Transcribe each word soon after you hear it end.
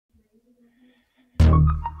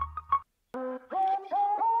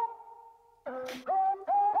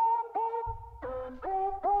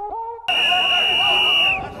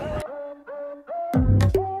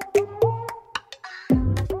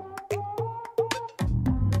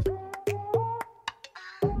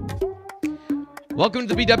Welcome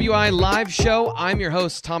to the BWI Live Show. I'm your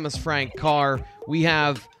host, Thomas Frank Carr. We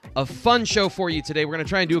have a fun show for you today. We're going to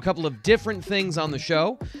try and do a couple of different things on the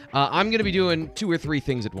show. I'm going to be doing 2 or 3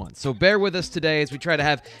 things at once. So bear with us today as we try to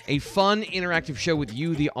have a fun, interactive show with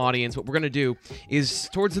you, the audience. What we're going to do is,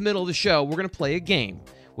 towards the middle of the show, we're going to play a game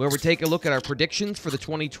where we take a look at our predictions for the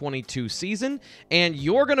 2022 season, and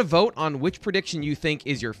you're going to vote on which prediction you think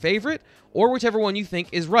is your favorite or whichever one you think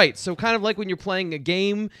is right. So kind of like when you're playing a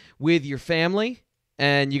game with your family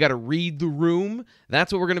and you got to read the room,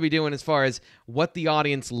 that's what we're going to be doing as far as what the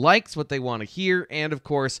audience likes, what they want to hear, and of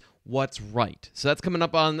course, what's right. So that's coming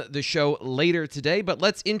up on the show later today, but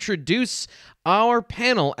let's introduce our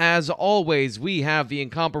panel. As always, we have the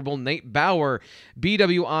incomparable Nate Bauer,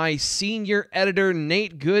 BWI senior editor.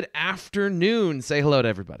 Nate, good afternoon. Say hello to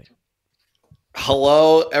everybody.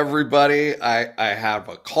 Hello, everybody. I have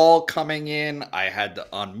a call coming in. I had to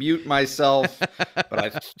unmute myself, but I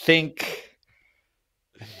think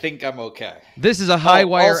I'm okay. This is a high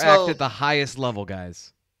wire act at the highest level,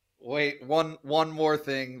 guys. Wait, one more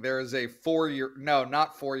thing. There is a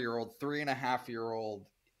 3.5-year-old,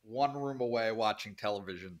 1 room away watching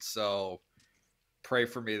television. So pray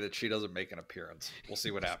for me that she doesn't make an appearance. We'll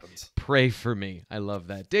see what happens. Pray for me. I love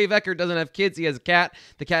that. Dave Eckert doesn't have kids. He has a cat.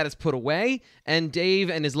 The cat is put away. And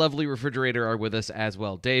Dave and his lovely refrigerator are with us as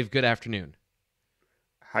well. Dave, good afternoon.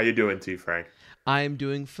 How you doing, T. Frank? I'm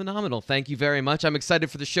doing phenomenal. Thank you very much. I'm excited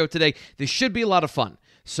for the show today. This should be a lot of fun.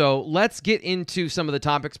 So let's get into some of the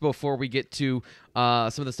topics before we get to some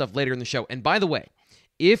of the stuff later in the show. And by the way,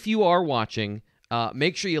 if you are watching,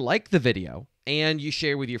 make sure you like the video and you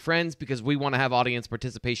share with your friends, because we want to have audience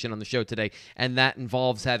participation on the show today, and that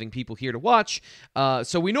involves having people here to watch.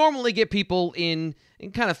 So we normally get people in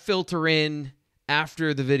and kind of filter in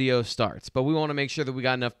after the video starts, but we want to make sure that we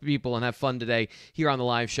got enough people and have fun today here on the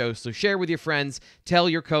live show. So share with your friends, tell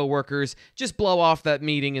your coworkers, just blow off that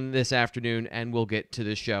meeting in this afternoon, and we'll get to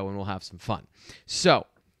the show and we'll have some fun. So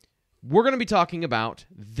we're going to be talking about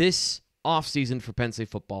this offseason for Penn State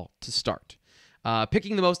football to start.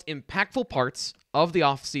 Picking the most impactful parts of the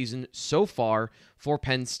offseason so far for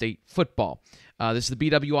Penn State football. This is the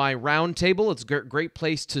BWI Roundtable. It's a great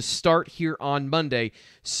place to start here on Monday.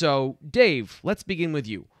 So, Dave, let's begin with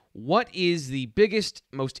you. What is the biggest,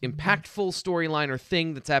 most impactful storyline or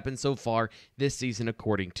thing that's happened so far this season,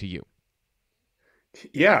 according to you?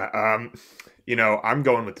 Yeah, I'm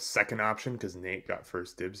going with the second option because Nate got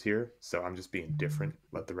first dibs here. So I'm just being different.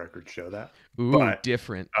 Let the record show that. Ooh,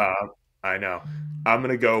 different. I know. I'm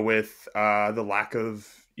going to go with the lack of,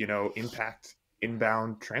 impact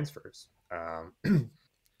inbound transfers.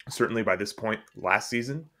 Certainly by this point last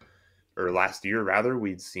year,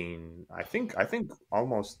 we'd seen, I think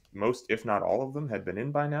almost most, if not all of them had been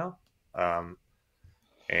in by now.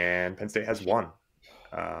 And Penn State has one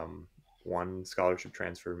scholarship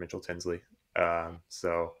transfer, Mitchell Tinsley.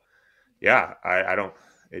 So yeah, I don't,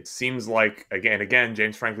 it seems like again,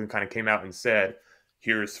 James Franklin kind of came out and said,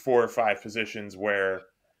 here's 4 or 5 positions where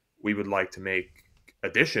we would like to make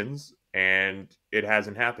additions, and it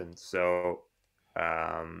hasn't happened. So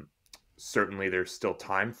certainly there's still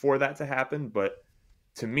time for that to happen. But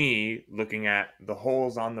to me, looking at the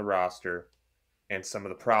holes on the roster and some of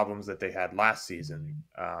the problems that they had last season,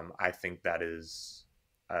 I think that is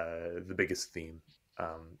the biggest theme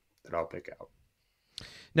that I'll pick out.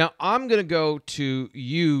 Now, I'm going to go to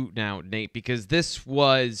you now, Nate, because this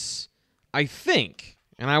was, I think,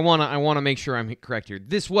 and I want to make sure I'm correct here,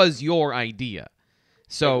 this was your idea.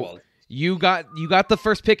 So you got the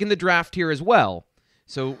first pick in the draft here as well.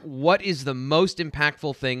 So what is the most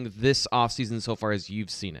impactful thing this offseason so far as you've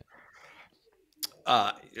seen it?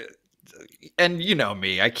 And you know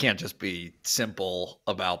me, I can't just be simple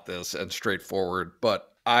about this and straightforward,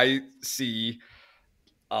 but I see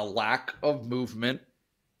a lack of movement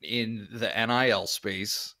in the NIL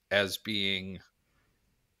space as being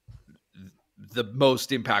the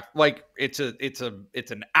most impact. Like it's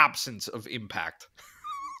an absence of impact.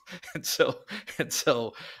 And so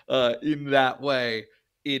in that way,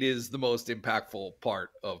 it is the most impactful part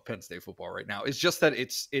of Penn State football right now. It's just that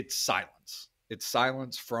it's silence. It's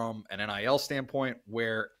silence from an NIL standpoint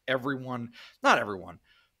where not everyone,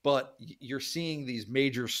 but you're seeing these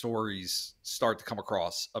major stories start to come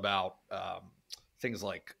across about things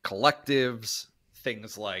like collectives,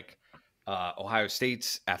 things like Ohio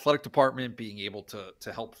State's athletic department being able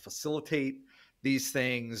to help facilitate these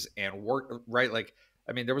things and work, right? Like,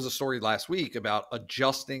 I mean, there was a story last week about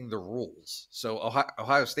adjusting the rules. So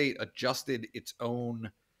Ohio State adjusted its own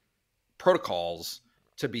protocols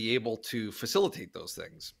to be able to facilitate those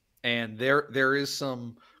things. And there is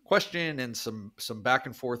some question and some back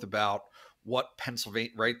and forth about what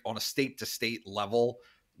Pennsylvania, right, on a state to state level,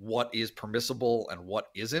 what is permissible and what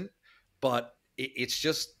isn't. But it's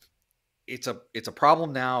a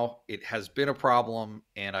problem now. It has been a problem,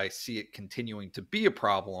 and I see it continuing to be a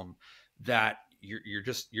problem that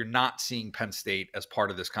you're not seeing Penn State as part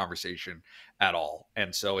of this conversation at all.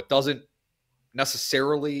 And so it doesn't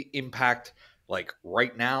necessarily impact like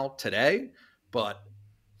right now today, but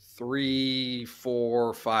 3,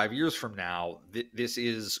 4, 5 years from now, this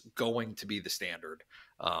is going to be the standard.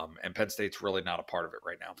 And Penn State's really not a part of it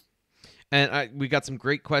right now. And we got some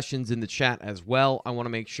great questions in the chat as well. I want to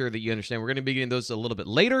make sure that you understand. We're going to be getting those a little bit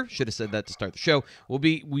later. Should have said that to start the show.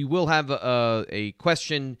 We will have a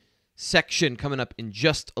question section coming up in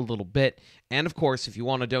just a little bit. And of course, if you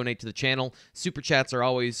want to donate to the channel, super chats are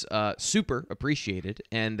always super appreciated,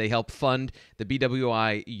 and they help fund the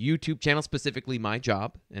BWI YouTube channel, specifically my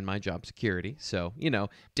job and my job security. So,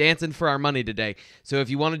 dancing for our money today. So if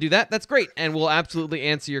you want to do that, that's great, and we'll absolutely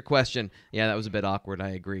answer your question. Yeah, that was a bit awkward.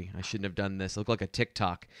 I agree. I shouldn't have done this. It looked like a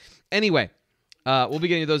TikTok. Anyway, we'll be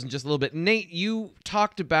getting to those in just a little bit. Nate, you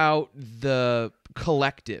talked about the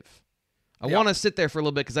collective. I want to sit there for a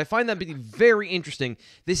little bit because I find that being very interesting.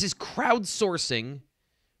 This is crowdsourcing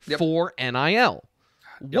for NIL.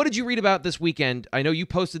 What did you read about this weekend? I know you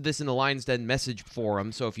posted this in the Lions Den message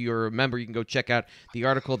forum, so if you're a member, you can go check out the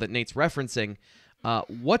article that Nate's referencing.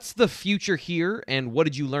 What's the future here, and what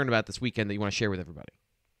did you learn about this weekend that you want to share with everybody?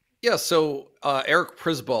 Yeah, so Eric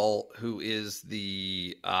Prisball, who is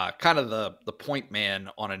the kind of the point man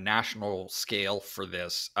on a national scale for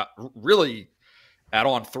this, really at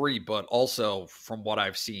On3, but also from what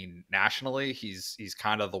I've seen nationally, he's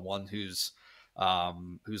kind of the one who's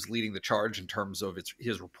leading the charge in terms of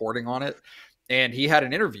his reporting on it. And he had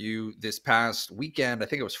an interview this past weekend, I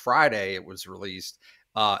think it was Friday, it was released,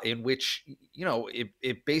 in which,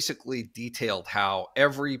 it basically detailed how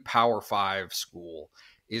every Power 5 school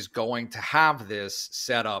is going to have this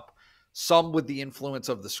set up, some with the influence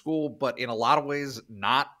of the school, but in a lot of ways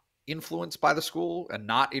not influenced by the school and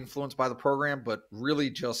not influenced by the program, but really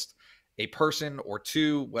just a person or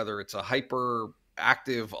two, whether it's a hyper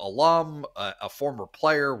active alum, a former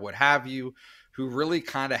player, what have you, who really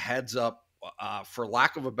kind of heads up, for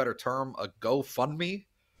lack of a better term, a GoFundMe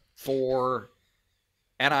for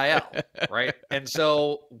NIL, right? And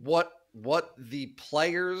so what the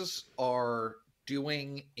players are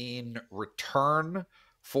doing in return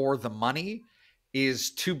for the money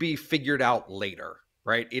is to be figured out later,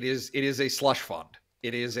 right? It is a slush fund.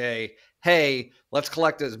 It is hey, let's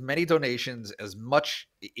collect as many donations, as much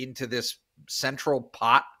into this central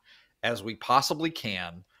pot as we possibly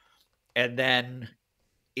can. And then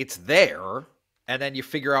it's there. And then you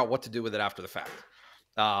figure out what to do with it after the fact.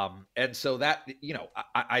 And so that,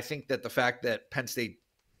 I think that the fact that Penn State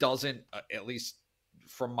doesn't, at least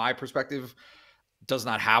from my perspective, does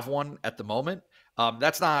not have one at the moment.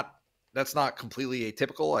 That's not completely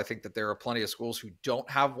atypical. I think that there are plenty of schools who don't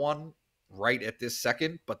have one right at this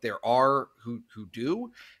second, but there are who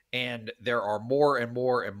do. And there are more and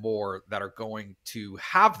more and more that are going to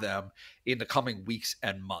have them in the coming weeks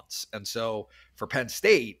and months. And so for Penn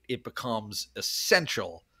State, it becomes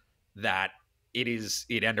essential that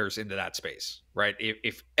it enters into that space, right?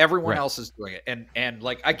 If everyone else is doing it, and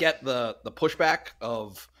like, I get the pushback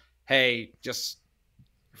of, hey, just,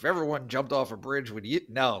 if everyone jumped off a bridge,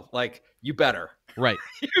 you better, right?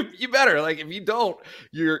 you better, like, if you don't,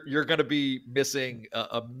 you're going to be missing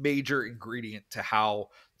a major ingredient to how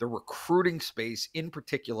the recruiting space in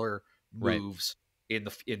particular moves in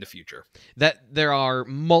the future. That there are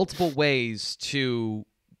multiple ways to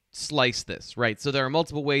slice this, right? So there are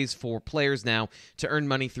multiple ways for players now to earn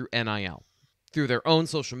money through NIL. Through their own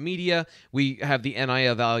social media, we have the NIL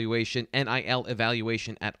evaluation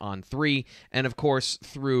at On3, and of course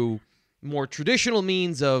through more traditional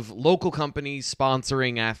means of local companies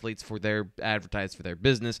sponsoring athletes for their advertise for their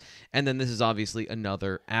business, and then this is obviously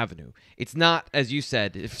another avenue. It's not, as you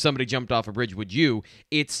said, if somebody jumped off a bridge, would you?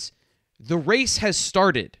 It's the race has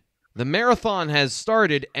started, the marathon has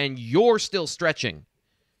started, and you're still stretching.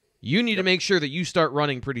 You need to make sure that you start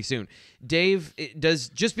running pretty soon. Dave,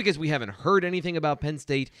 just because we haven't heard anything about Penn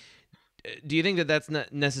State, do you think that that's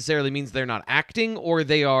not necessarily means they're not acting, or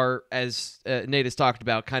they are, as Nate has talked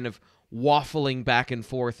about, kind of waffling back and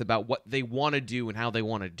forth about what they want to do and how they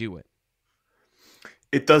want to do it?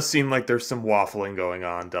 It does seem like there's some waffling going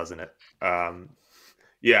on, doesn't it?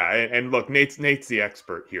 Yeah, and look, Nate's the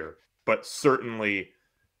expert here, but certainly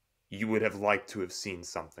you would have liked to have seen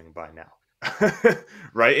something by now.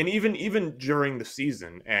 Right? And even during the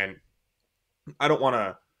season, and I don't want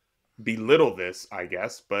to belittle this, I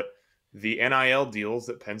guess, but the NIL deals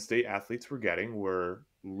that Penn State athletes were getting were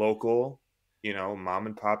local mom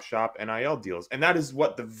and pop shop NIL deals. And that is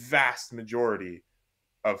what the vast majority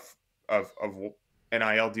of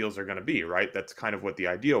NIL deals are going to be, right? That's kind of what the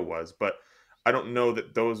ideal was. But I don't know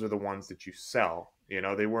that those are the ones that you sell.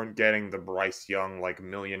 They weren't getting the Bryce Young like $1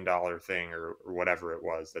 million thing or whatever it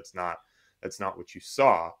was. That's not what you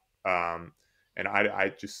saw. And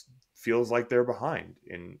I just feels like they're behind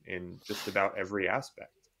in just about every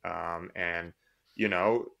aspect. And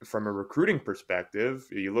from a recruiting perspective,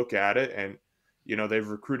 you look at it and they've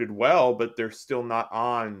recruited well, but they're still not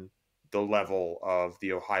on the level of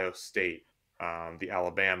the Ohio State, the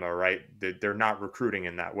Alabama, right? They're not recruiting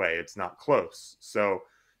in that way. It's not close. So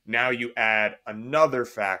now you add another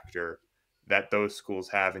factor that those schools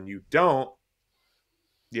have and you don't,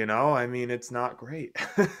 it's not great.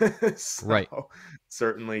 So Right.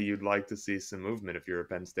 Certainly you'd like to see some movement if you're a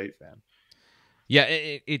Penn State fan. Yeah,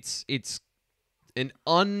 it's an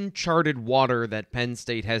uncharted water that Penn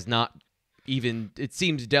State has not even, it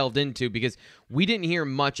seems, delved into, because we didn't hear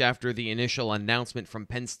much after the initial announcement from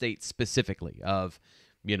Penn State specifically of,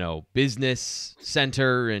 business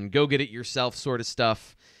center and go get it yourself sort of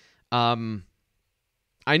stuff. I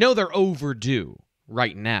know they're overdue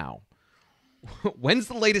right now. When's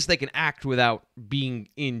the latest they can act without being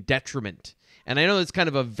in detriment? And I know it's kind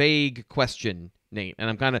of a vague question, Nate, and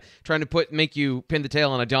I'm kind of trying to make you pin the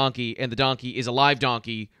tail on a donkey, and the donkey is a live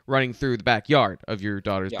donkey running through the backyard of your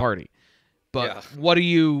daughter's party. But what do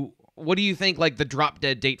you think like the drop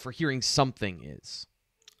dead date for hearing something is?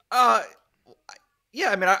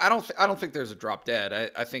 Yeah, I don't think there's a drop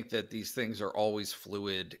dead. I think that these things are always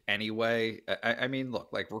fluid anyway. Look,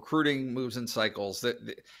 like recruiting moves in cycles.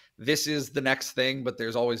 This is the next thing, but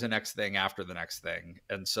there's always a next thing after the next thing.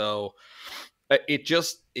 And so it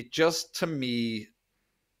just to me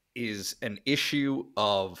is an issue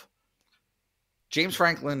of James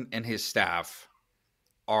Franklin and his staff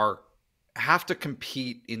have to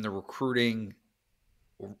compete in the recruiting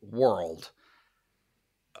world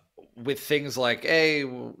with things like, hey,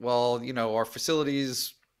 well, our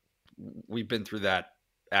facilities, we've been through that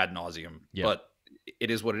ad nauseum, but it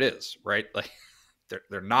is what it is, right? Like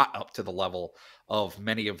they're not up to the level of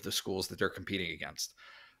many of the schools that they're competing against.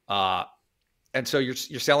 And so you're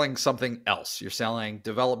selling something else. You're selling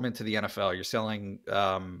development to the NFL. You're selling,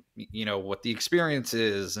 what the experience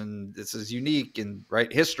is, and this is unique and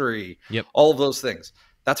right history. Yep. All of those things.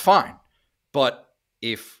 That's fine. But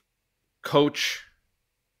if Coach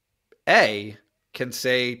A can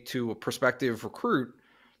say to a prospective recruit,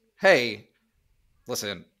 "Hey,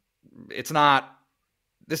 listen,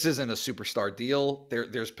 this isn't a superstar deal.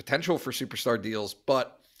 There's potential for superstar deals,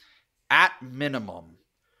 but at minimum,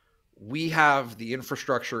 we have the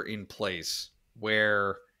infrastructure in place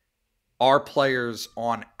where our players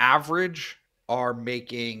on average are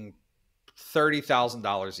making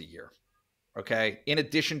 $30,000 a year. Okay. In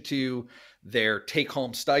addition to their take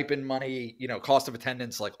home stipend money, cost of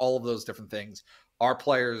attendance, like all of those different things, our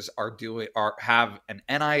players have an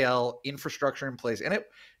NIL infrastructure in place. And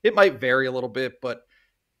it might vary a little bit, but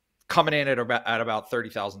coming in at about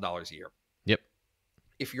 $30,000 a year. Yep.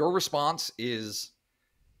 If your response is,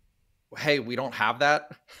 hey, we don't have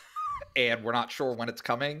that and we're not sure when it's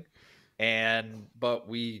coming, but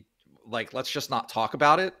let's just not talk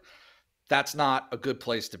about it. That's not a good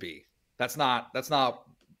place to be. That's not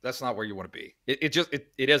where you want to be.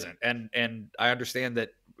 It isn't. And I understand that,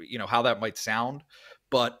 how that might sound,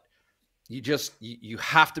 but you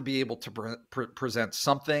have to be able to present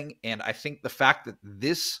something. And I think the fact that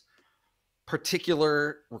this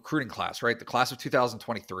particular recruiting class, right, the class of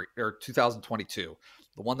 2023 or 2022,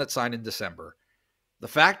 the one that signed in December, the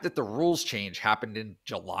fact that the rules change happened in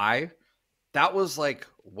July, that was like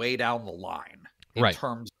way down the line in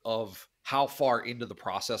terms of how far into the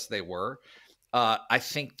process they were. I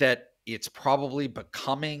think that it's probably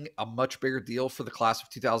becoming a much bigger deal for the class of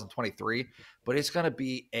 2023, but it's going to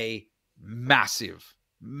be a massive,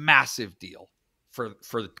 massive deal for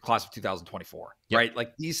the class of 2024, right?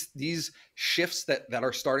 Like these shifts that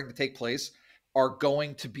are starting to take place are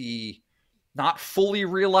going to be not fully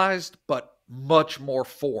realized, but much more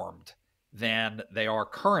formed than they are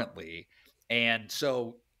currently. And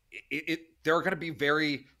so there are going to be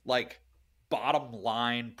very bottom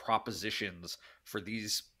line propositions for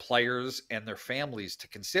these players and their families to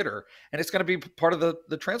consider. And it's going to be part of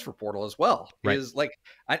the transfer portal as well. Right. Is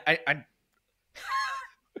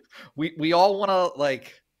we all want to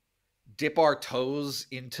dip our toes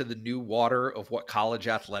into the new water of what college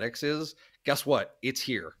athletics is. Guess what? It's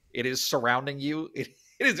here. It is surrounding you. It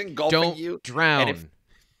is engulfing you.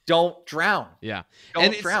 Don't drown. Yeah.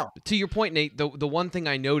 Don't drown. To your point, Nate, the one thing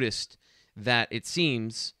I noticed that it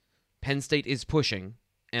seems Penn State is pushing,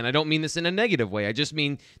 and I don't mean this in a negative way, I just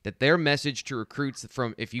mean that their message to recruits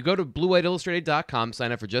from, if you go to BlueWhiteIllustrated.com,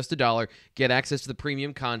 sign up for just $1, get access to the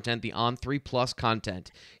premium content, the On3 Plus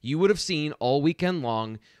content, you would have seen all weekend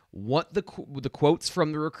long what the quotes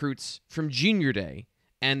from the recruits from Junior Day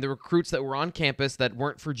and the recruits that were on campus that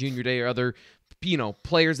weren't for Junior Day or other,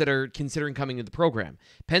 players that are considering coming into the program.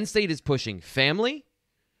 Penn State is pushing family,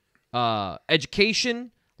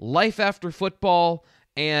 education, life after football,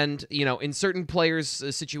 and, in certain players'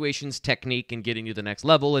 situations, technique and getting to the next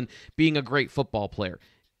level and being a great football player.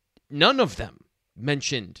 None of them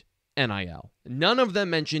mentioned NIL. None of them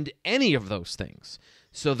mentioned any of those things.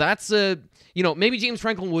 So that's maybe James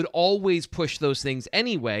Franklin would always push those things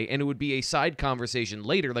anyway, and it would be a side conversation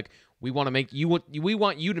later. Like, we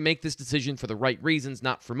want you to make this decision for the right reasons,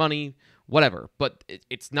 not for money, whatever. But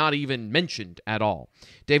it's not even mentioned at all.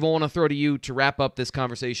 Dave, I want to throw to you to wrap up this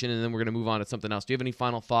conversation, and then we're going to move on to something else. Do you have any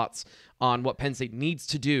final thoughts on what Penn State needs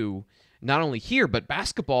to do, not only here, but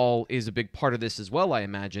basketball is a big part of this as well, I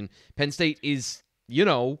imagine. Penn State is,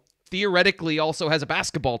 theoretically also has a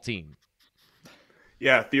basketball team.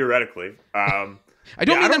 Yeah, theoretically. I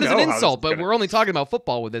don't mean that as an insult, but we're only talking about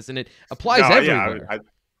football with this, and it applies everywhere. Yeah,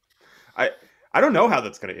 I don't know how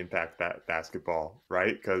that's going to impact that basketball,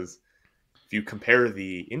 right? Because if you compare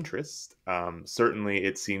the interest, certainly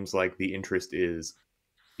it seems like the interest is,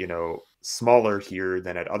 smaller here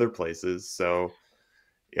than at other places. So,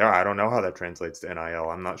 yeah, I don't know how that translates to NIL.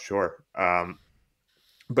 I'm not sure.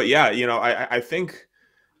 But yeah, I think,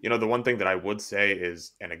 the one thing that I would say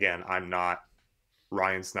is, and again, I'm not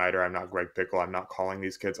Ryan Snyder, I'm not Greg Pickle, I'm not calling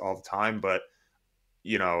these kids all the time, but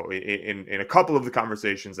in a couple of the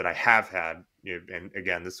conversations that I have had, and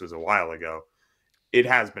again, this was a while ago, it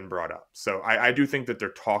has been brought up. So I do think that they're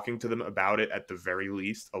talking to them about it at the very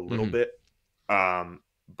least a little bit.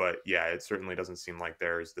 But yeah, it certainly doesn't seem like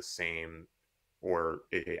there's the same, or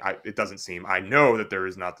it doesn't seem, I know that there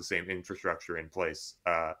is not the same infrastructure in place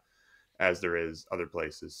as there is other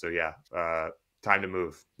places. So yeah, time to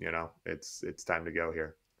move. It's time to go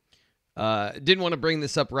here. Didn't want to bring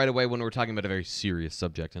this up right away when we were talking about a very serious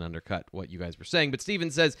subject and undercut what you guys were saying, but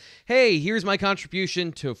Steven says, hey, here's my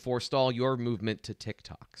contribution to forestall your movement to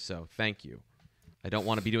TikTok. So thank you. I don't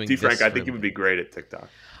want to be doing this. Frank, I think you would be great at TikTok.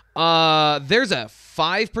 There's a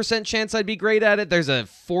 5% chance I'd be great at it. There's a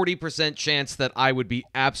 40% chance that I would be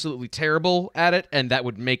absolutely terrible at it, and that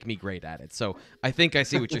would make me great at it. So I think I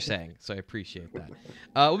see what you're saying, so I appreciate that.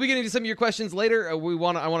 We'll be getting to some of your questions later. I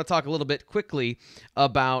want to talk a little bit quickly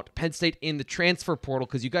about Penn State in the transfer portal,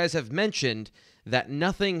 because you guys have mentioned that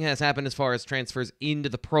nothing has happened as far as transfers into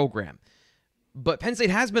the program. But Penn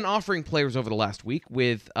State has been offering players over the last week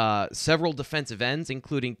with several defensive ends,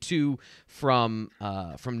 including two from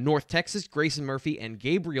North Texas, Grayson Murphy and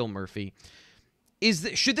Gabriel Murphy.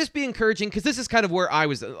 Should this be encouraging? Because this is kind of where I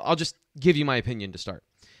was. I'll just give you my opinion to start.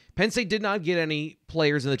 Penn State did not get any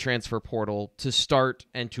players in the transfer portal to start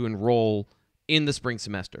and to enroll in the spring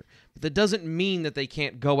semester. But that doesn't mean that they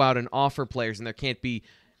can't go out and offer players and there can't be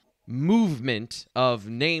movement of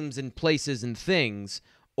names and places and things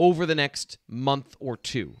over the next month or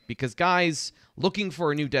two, because guys looking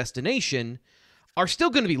for a new destination are still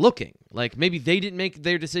going to be looking. Like, maybe they didn't make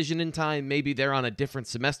their decision in time, maybe they're on a different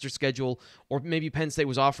semester schedule, or maybe Penn State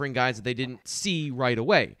was offering guys that they didn't see right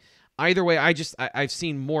away. Either way, I've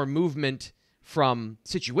seen more movement from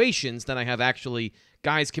situations than I have actually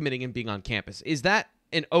guys committing and being on campus. Is that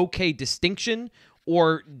an okay distinction,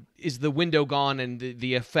 or is the window gone and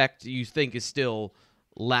the effect you think is still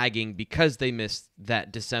lagging because they missed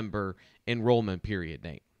that December enrollment period,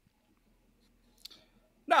 Nate?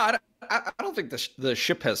 No, I don't think the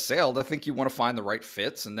ship has sailed. I think you want to find the right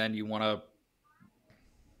fits, and then you want to,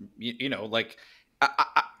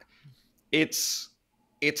 it's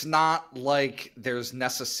not like there's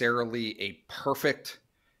necessarily a perfect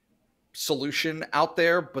solution out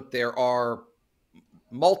there, but there are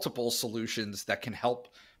multiple solutions that can help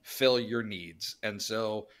fill your needs. And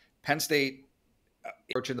so Penn State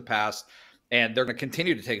approach in the past, and they're going to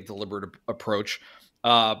continue to take a deliberate approach.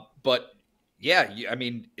 But yeah,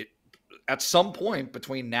 at some point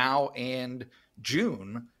between now and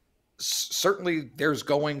June, certainly there's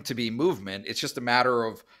going to be movement. It's just a matter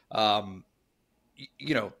of,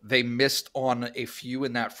 they missed on a few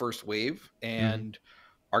in that first wave and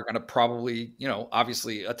are going to probably,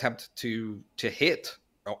 obviously attempt to hit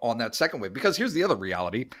on that second wave. Because here's the other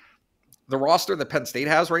reality. The roster that Penn State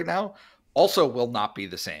has right now also will not be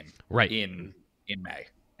the same in May.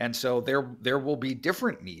 And so there will be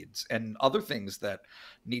different needs and other things that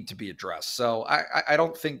need to be addressed. So I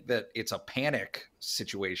don't think that it's a panic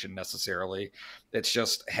situation necessarily. It's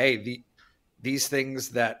just, hey, these things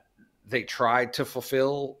that they tried to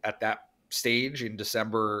fulfill at that stage in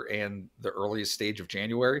December and the earliest stage of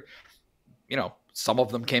January, some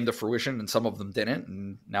of them came to fruition and some of them didn't.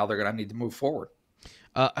 And now they're going to need to move forward.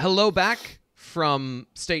 Hello back from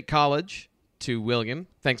State College to William.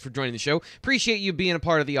 Thanks for joining the show. Appreciate you being a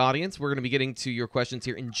part of the audience. We're going to be getting to your questions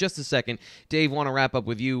here in just a second. Dave, want to wrap up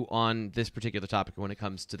with you on this particular topic when it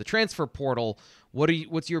comes to the transfer portal.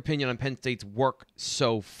 What's your opinion on Penn State's work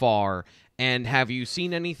so far? And have you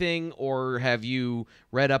seen anything, or have you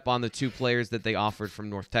read up on the 2 players that they offered from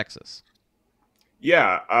North Texas?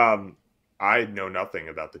 Yeah, I know nothing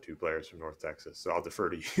about the 2 players from North Texas, so I'll defer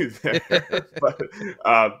to you there. But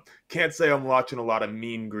can't say I'm watching a lot of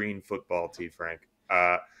mean green football, T. Frank.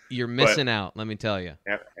 You're missing out, let me tell you.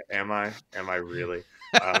 Am I? Am I really?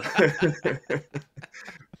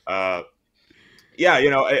 Yeah,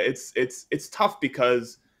 it's tough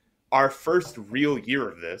because our first real year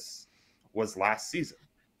of this was last season.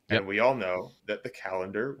 Yep. And we all know that the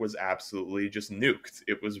calendar was absolutely just nuked.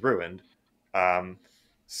 It was ruined.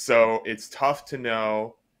 So it's tough to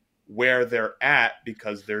know where they're at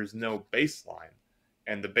because there's no baseline.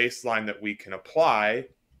 And the baseline that we can apply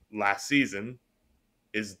last season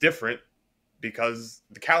is different because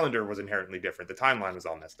the calendar was inherently different. The timeline was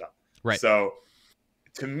all messed up. Right. So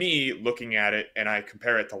to me, looking at it and I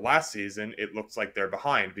compare it to last season, it looks like they're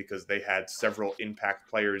behind because they had several impact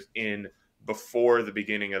players in before the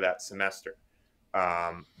beginning of that semester.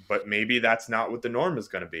 But maybe that's not what the norm is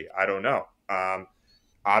going to be. I don't know.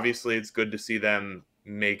 Obviously, it's good to see them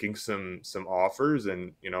making some offers,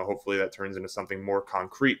 and hopefully that turns into something more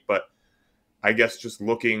concrete. But I guess just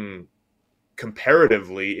looking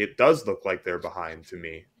comparatively, it does look like they're behind to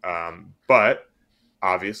me. But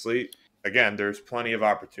obviously, again, there's plenty of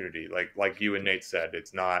opportunity. Like you and Nate said,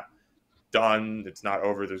 it's not done. It's not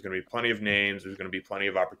over. There's going to be plenty of names. There's going to be plenty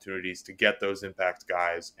of opportunities to get those impact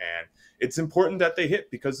guys, and it's important that they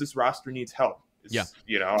hit because this roster needs help. Yeah.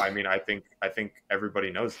 I think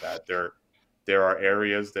everybody knows that there are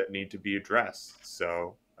areas that need to be addressed.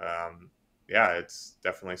 So, it's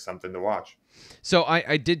definitely something to watch. So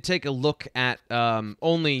I did take a look at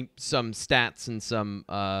only some stats and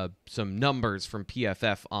some numbers from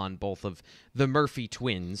PFF on both of the Murphy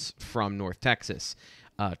twins from North Texas.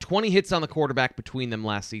 20 hits on the quarterback between them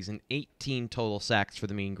last season, 18 total sacks for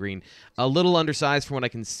the Mean Green. A little undersized from what I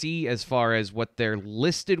can see as far as what their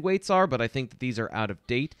listed weights are, but I think that these are out of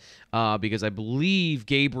date because I believe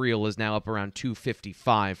Gabriel is now up around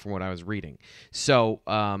 255 from what I was reading. So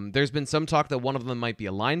there's been some talk that one of them might be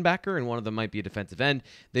a linebacker and one of them might be a defensive end.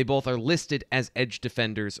 They both are listed as edge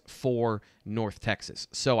defenders for North Texas.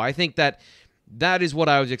 So I think that is what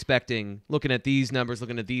I was expecting. Looking at these numbers,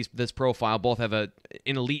 looking at this profile, both have an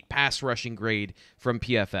elite pass rushing grade from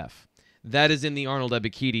PFF. That is in the Arnold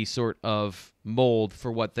Ebiketie sort of mold for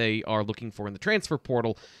what they are looking for in the transfer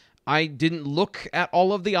portal. I didn't look at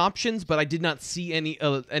all of the options, but I did not see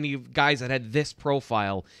any guys that had this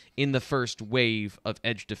profile in the first wave of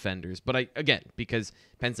edge defenders. But because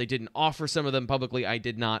Penn State didn't offer some of them publicly, I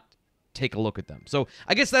did not take a look at them. So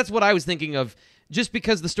I guess that's what I was thinking of. Just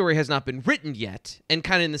because the story has not been written yet, and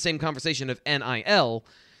kind of in the same conversation of NIL,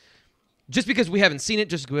 just because we haven't seen it,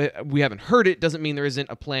 just because we haven't heard it, doesn't mean there isn't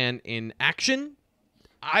a plan in action.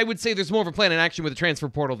 I would say there's more of a plan in action with the transfer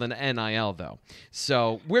portal than NIL, though.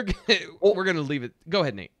 So we're gonna leave it. Go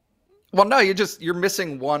ahead, Nate. Well, no, you're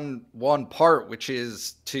missing one part, which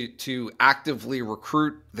is to actively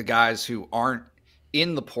recruit the guys who aren't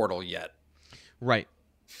in the portal yet. Right.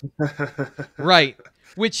 Right.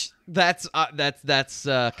 Which that's kind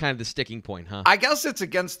of the sticking point, huh? I guess it's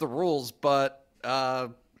against the rules, but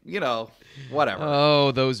whatever.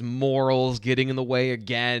 Oh, those morals getting in the way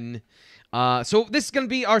again. So this is going to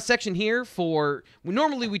be our section here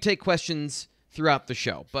normally we take questions throughout the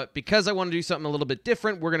show, but because I want to do something a little bit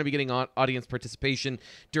different, we're going to be getting audience participation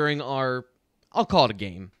during I'll call it a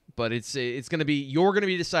game. But it's going to be, you're going to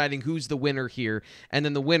be deciding who's the winner here, and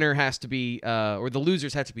then the winner has to be, or the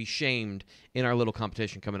losers have to be shamed in our little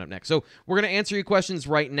competition coming up next. So we're going to answer your questions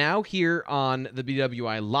right now here on the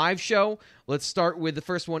BWI live show. Let's start with the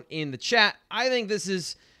first one in the chat. I think this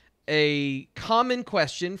is a common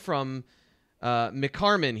question from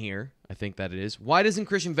McCarman here. I think that it is. Why doesn't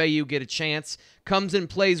Christian Veilleux get a chance? Comes and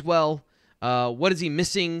plays well. What is he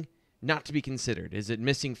missing? Not to be considered? Is it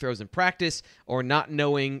missing throws in practice or not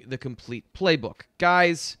knowing the complete playbook?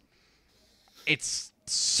 Guys, it's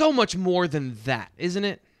so much more than that, isn't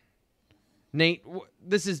it? Nate,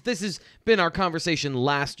 this has been our conversation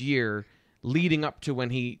last year leading up to when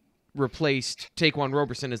he replaced Taquan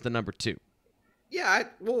Roberson as the number 2. Yeah,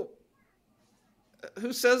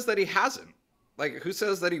 who says that he hasn't? Like, who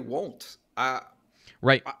says that he won't?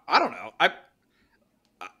 Right. I don't know.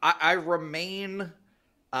 I remain,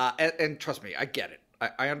 and trust me, I get it.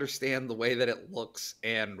 I understand the way that it looks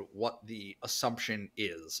and what the assumption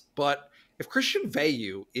is. But if Christian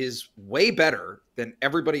Veilleux is way better than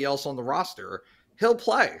everybody else on the roster, he'll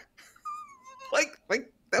play. like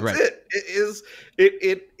that's Right. it. It is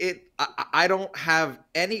it. I don't have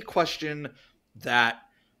any question that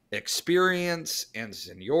experience and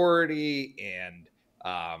seniority and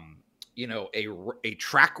a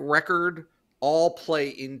track record all play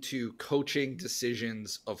into coaching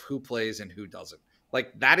decisions of who plays and who doesn't.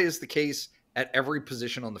 Like, that is the case at every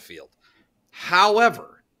position on the field.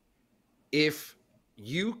 However, if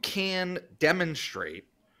you can demonstrate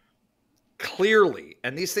clearly,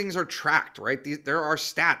 and these things are tracked, right? There are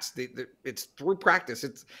stats. It's through practice.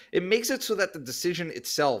 It makes it so that the decision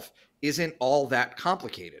itself isn't all that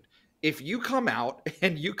complicated. If you come out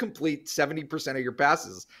and you complete 70% of your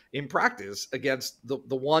passes in practice against the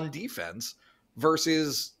one defense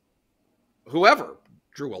versus whoever,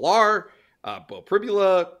 Drew Allar, Bo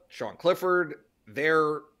Pribula, Sean Clifford,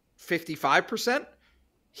 they're 55%,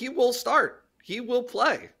 he will start. He will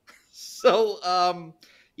play. So,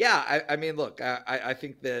 I mean, look, I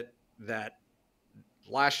think that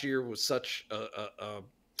last year was such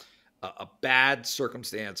a bad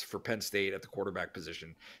circumstance for Penn State at the quarterback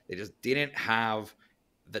position. They just didn't have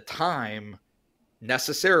the time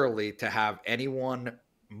necessarily to have anyone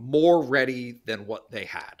more ready than what they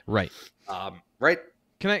had. Right. Right.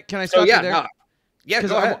 Can I stop you there? Yeah,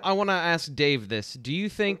 go ahead. I want to ask Dave this. Do you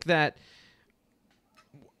think that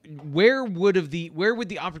where would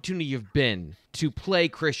the opportunity have been to play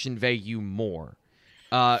Christian Veilleux more?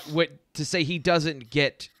 To say he doesn't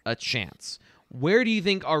get a chance. Where do you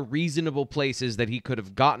think are reasonable places that he could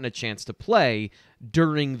have gotten a chance to play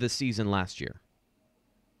during the season last year?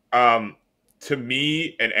 To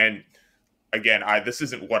me, and again, this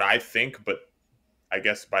isn't what I think, but I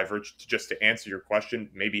guess by virtue, just to answer your question,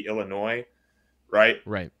 maybe Illinois, right?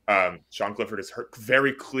 Right. Sean Clifford is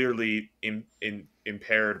very clearly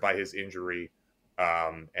impaired by his injury,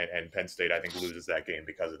 and Penn State, I think, loses that game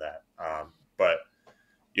because of that. But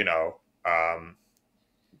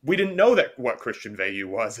we didn't know what Christian Veilleux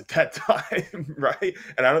was at that time, right?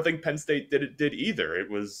 And I don't think Penn State did either. It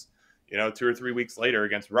was, 2 or 3 weeks later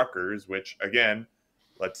against Rutgers, which, again,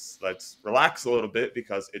 let's relax a little bit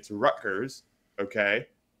because it's Rutgers, okay?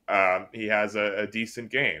 He has a decent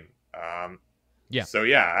game. Yeah. So,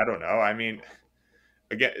 yeah, I don't know. I mean,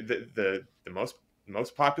 again, the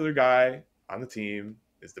most popular guy on the team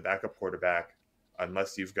is the backup quarterback,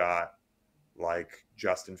 unless you've got like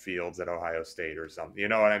Justin Fields at Ohio State or something. You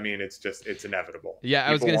know what I mean? It's inevitable. Yeah,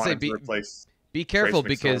 I was going to say be careful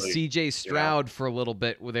because McSorley, C.J. Stroud for a little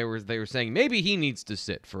bit, they were saying maybe he needs to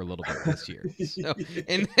sit for a little bit this year. So,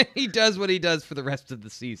 and then he does what he does for the rest of the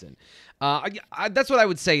season. That's what I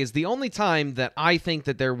would say is the only time that I think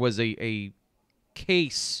that there was a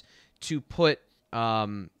case to put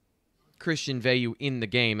Christian Veilleux in the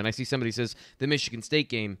game, and I see somebody says the Michigan State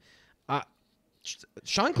game.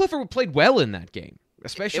 Sean Clifford played well in that game,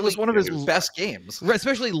 especially it was one of his best games,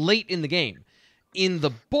 especially late in the game. In the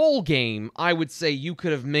bowl game, I would say you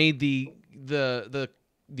could have made the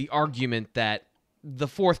argument that the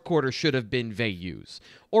fourth quarter should have been Veilleux's,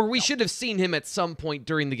 or we should have seen him at some point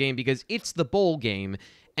during the game because it's the bowl game,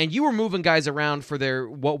 and you were moving guys around for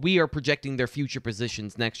what we are projecting their future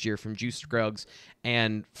positions next year from Juice Scruggs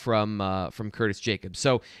and from Curtis Jacobs.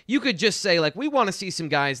 So you could just say, like, we want to see some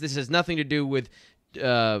guys. This has nothing to do with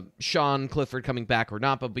Sean Clifford coming back or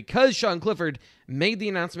not, but because Sean Clifford made the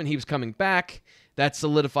announcement he was coming back, that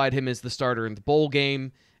solidified him as the starter in the bowl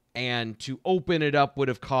game, and to open it up would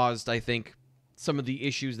have caused, I think, some of the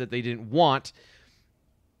issues that they didn't want.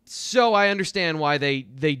 So I understand why they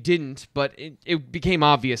didn't, but it became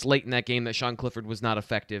obvious late in that game that Sean Clifford was not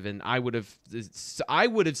effective, and I would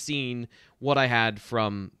have seen what I had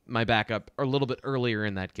from my backup a little bit earlier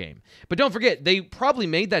in that game. But don't forget, they probably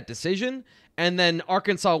made that decision, and then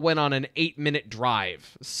Arkansas went on an 8-minute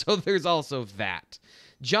drive. So there's also that.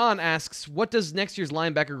 John asks, what does next year's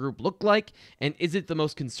linebacker group look like, and is it the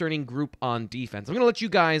most concerning group on defense? I'm going to let you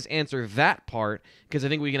guys answer that part because I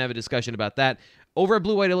think we can have a discussion about that. Over at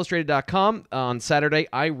BlueWhiteIllustrated.com on Saturday,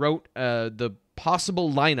 I wrote the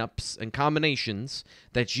possible lineups and combinations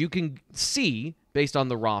that you can see based on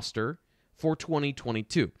the roster for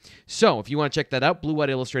 2022. So if you want to check that out,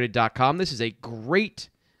 BlueWhiteIllustrated.com. This is a great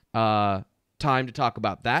time to talk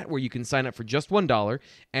about that, where you can sign up for just $1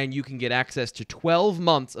 and you can get access to 12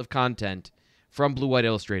 months of content from Blue White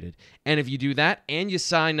Illustrated. And if you do that and you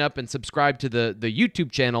sign up and subscribe to the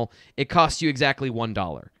YouTube channel, it costs you exactly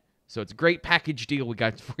 $1. So it's a great package deal we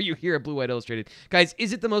got for you here at Blue White Illustrated. Guys,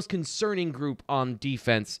 is it the most concerning group on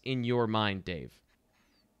defense in your mind, Dave?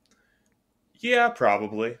 Yeah,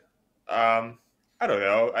 probably. I don't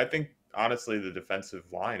know. I think honestly the defensive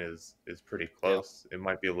line is pretty close. It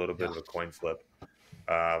might be a little bit of a coin flip.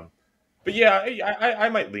 But yeah, I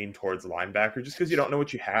might lean towards linebacker just because you don't know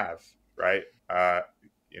what you have, right?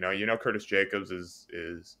 Curtis Jacobs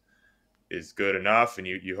is good enough, and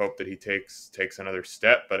you hope that he takes another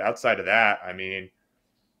step. But outside of that, I mean,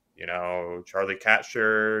 Charlie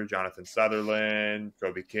Katcher, Jonathan Sutherland,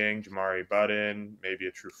 Kobe King, Jamari Budden, maybe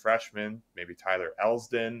a true freshman, maybe Tyler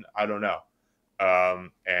Elsdon. I don't know.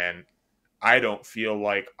 And I don't feel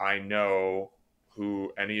like I know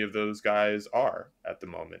who any of those guys are at the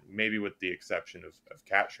moment, maybe with the exception of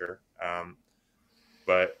Katcher.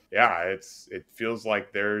 But yeah, it feels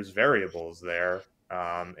like there's variables there.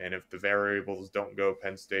 And if the variables don't go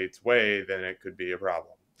Penn State's way, then it could be a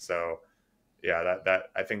problem. So yeah,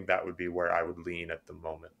 that I think that would be where I would lean at the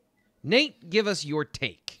moment. Nate, give us your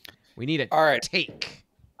take. We need a take.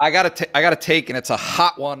 I got a take, and it's a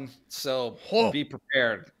hot one, so be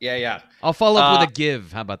prepared. Yeah. I'll follow up with a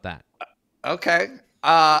give. How about that? Okay.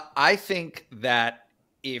 I think that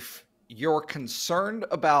if you're concerned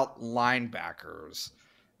about linebackers,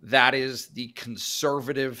 that is the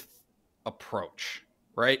conservative approach,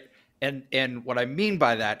 right? And what I mean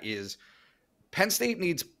by that is Penn State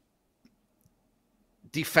needs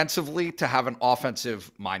defensively to have an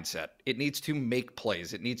offensive mindset. It needs to make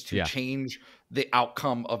plays. It needs to change the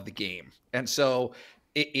outcome of the game. And so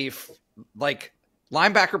if like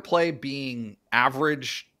linebacker play being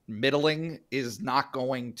average, middling is not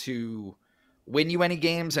going to win you any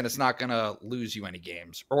games, and it's not going to lose you any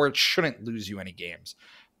games, or it shouldn't lose you any games.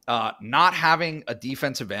 Not having a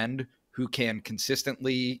defensive end who can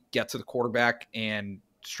consistently get to the quarterback and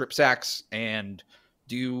strip sacks and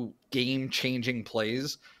do game-changing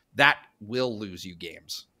plays, that will lose you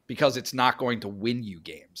games because it's not going to win you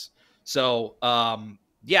games. So, to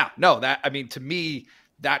me,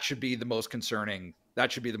 that should be the most concerning.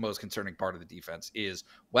 That should be the most concerning part of the defense, is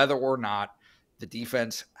whether or not the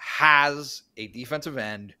defense has a defensive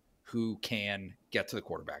end who can get to the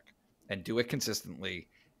quarterback and do it consistently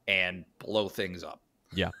and blow things up.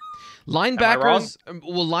 Yeah. Linebackers,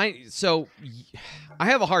 so I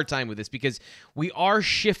have a hard time with this because we are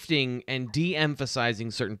shifting and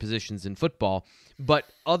de-emphasizing certain positions in football, but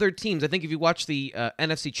other teams, I think if you watch the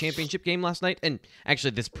NFC Championship game last night, and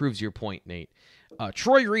actually this proves your point, Nate,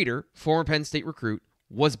 Troy Reeder, former Penn State recruit,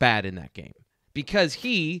 was bad in that game because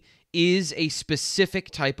he is a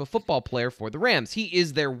specific type of football player for the Rams. He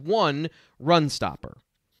is their one run stopper.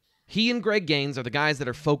 He and Greg Gaines are the guys that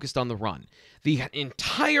are focused on the run. The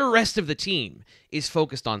entire rest of the team is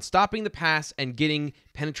focused on stopping the pass and getting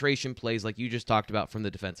penetration plays like you just talked about from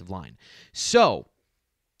the defensive line. So,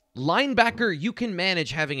 linebacker, you can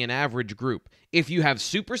manage having an average group. If you have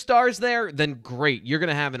superstars there, then great. You're going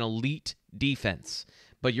to have an elite defense.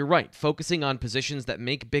 But you're right, focusing on positions that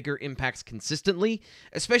make bigger impacts consistently,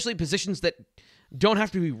 especially positions that don't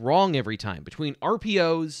have to be wrong every time. Between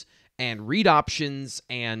RPOs and read options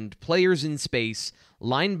and players in space,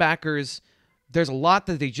 linebackers, there's a lot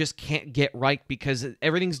that they just can't get right because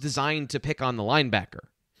everything's designed to pick on the linebacker.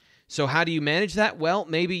 So how do you manage that? Well,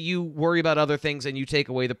 maybe you worry about other things and you take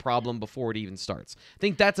away the problem before it even starts. I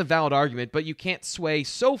think that's a valid argument, but you can't sway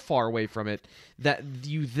so far away from it that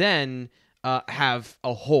you then have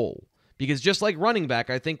a hole. Because just like running back,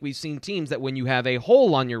 I think we've seen teams that when you have a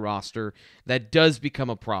hole on your roster, that does become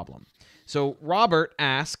a problem. So Robert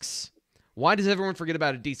asks, why does everyone forget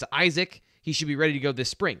about Adisa Isaac? He should be ready to go this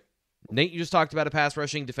spring. Nate, you just talked about a pass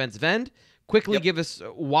rushing defensive end. Quickly give us,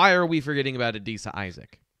 why are we forgetting about Adisa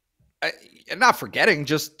Isaac? Not forgetting,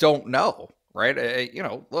 just don't know, right?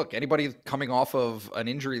 Look, anybody coming off of an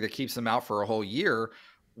injury that keeps them out for a whole year,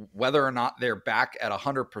 whether or not they're back at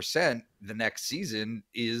 100% the next season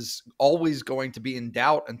is always going to be in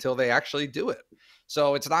doubt until they actually do it.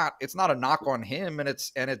 So it's not a knock on him, and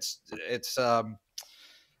it's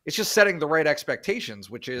just setting the right expectations,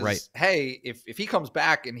 which is, right. Hey, if he comes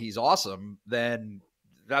back and he's awesome, then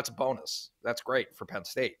that's a bonus. That's great for Penn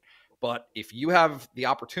State. But if you have the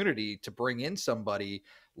opportunity to bring in somebody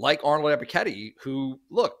like Arnold Ebiketie, who,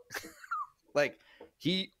 look, like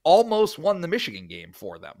he almost won the Michigan game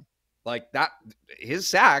for them. Like that, his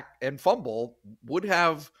sack and fumble would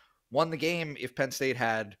have won the game if Penn State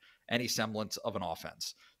had any semblance of an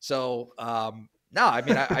offense. So, no, I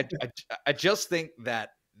mean, I just think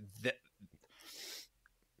that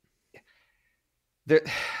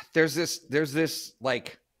there's this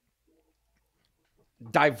like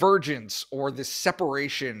divergence or this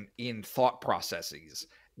separation in thought processes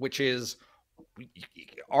which is,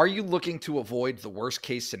 are you looking to avoid the worst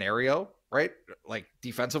case scenario, right? Like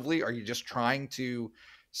defensively, are you just trying to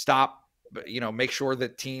stop, make sure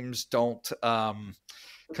that teams don't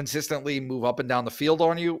consistently move up and down the field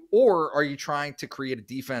on you? Or are you trying to create a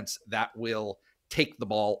defense that will take the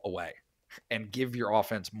ball away and give your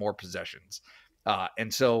offense more possessions?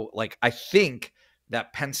 And so, like, I think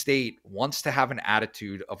that Penn State wants to have an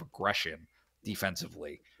attitude of aggression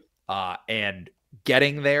defensively, and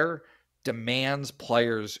getting there demands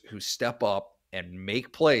players who step up and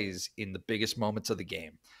make plays in the biggest moments of the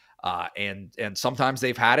game. And sometimes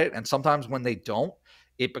they've had it, and sometimes when they don't,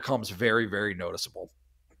 it becomes very, very noticeable.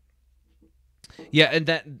 Yeah, and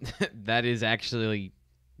that is actually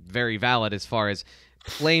very valid as far as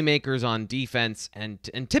playmakers on defense, and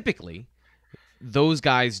typically those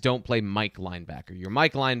guys don't play Mike linebacker. Your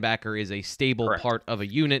Mike linebacker is a stable Correct. part of a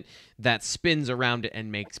unit that spins around it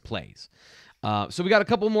and makes plays. So we got a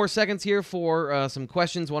couple more seconds here for some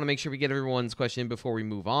questions. Want to make sure we get everyone's question in before we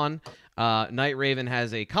move on. Night Raven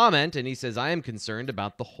has a comment, and he says, I am concerned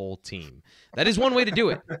about the whole team. That is one way to do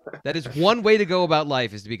it. That is one way to go about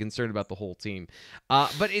life, is to be concerned about the whole team.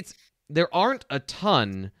 But there aren't a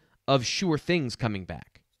ton of sure things coming back.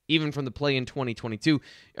 Even from the play in 2022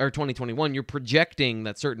 or 2021, you're projecting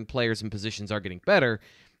that certain players and positions are getting better.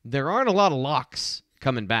 There aren't a lot of locks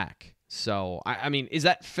coming back. So, I mean, is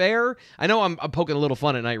that fair? I know I'm poking a little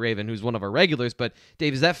fun at Night Raven, who's one of our regulars, but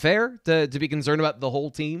Dave, is that fair to be concerned about the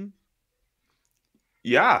whole team?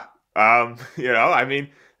 Yeah. I mean,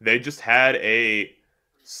 they just had a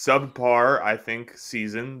subpar, I think,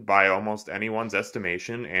 season by almost anyone's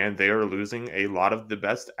estimation, and they are losing a lot of the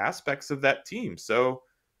best aspects of that team. So,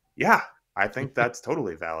 yeah, I think that's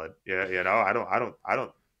totally valid. Yeah, I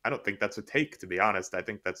don't think that's a take, to be honest. I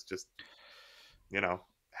think that's just,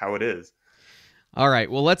 how it is. All right,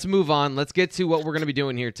 well, let's move on. Let's get to what we're going to be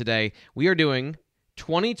doing here today. We are doing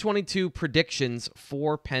 2022 predictions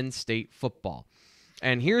for Penn State football.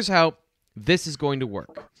 And here's how this is going to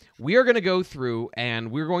work. We are going to go through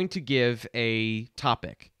and we're going to give a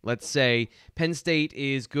topic. Let's say Penn State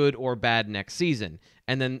is good or bad next season.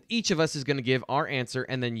 And then each of us is going to give our answer,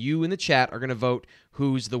 and then you in the chat are going to vote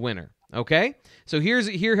who's the winner. Okay? So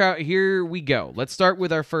here we go. Let's start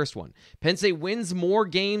with our first one. Penn State wins more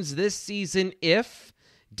games this season if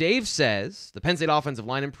Dave says the Penn State offensive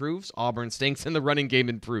line improves, Auburn stinks, and the running game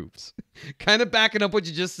improves. Kind of backing up what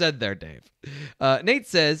you just said there, Dave. Nate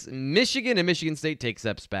says Michigan and Michigan State take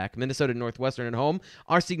steps back. Minnesota and Northwestern at home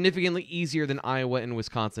are significantly easier than Iowa and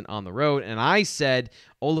Wisconsin on the road. And I said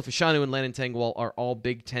Olaf Ashanu and Landon Tengwall are all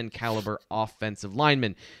Big Ten caliber offensive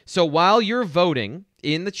linemen. So while you're voting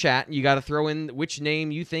in the chat, you got to throw in which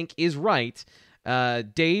name you think is right.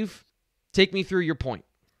 Dave, take me through your point.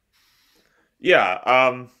 Yeah,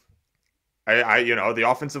 the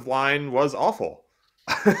offensive line was awful.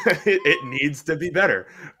 it needs to be better.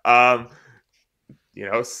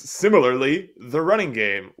 Similarly, the running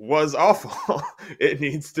game was awful. It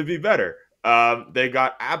needs to be better. They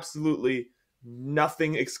got absolutely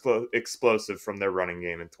nothing explosive from their running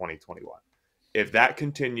game in 2021. If that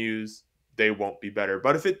continues, they won't be better.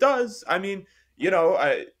 But if it does, I mean, I'm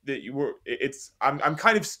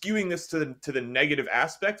kind of skewing this to the negative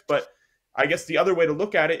aspect, but I guess the other way to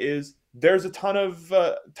look at it is there's a ton of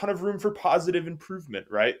room for positive improvement,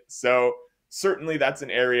 right? So certainly that's an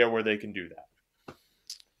area where they can do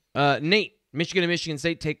that. Nate, Michigan and Michigan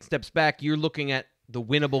State take steps back. You're looking at the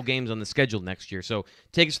winnable games on the schedule next year. So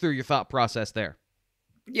take us through your thought process there.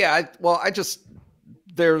 Yeah,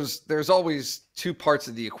 there's always two parts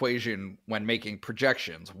of the equation when making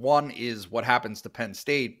projections. One is what happens to Penn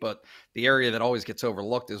State, but the area that always gets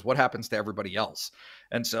overlooked is what happens to everybody else.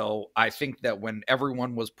 And so I think that when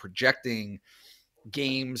everyone was projecting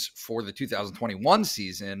games for the 2021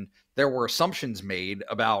 season, there were assumptions made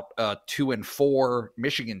about a 2-4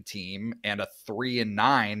 Michigan team and a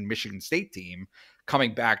 3-9 Michigan State team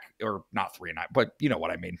coming back, or not 3-9, but you know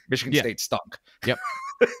what I mean. Michigan State stunk. Yep.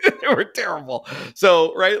 They were terrible.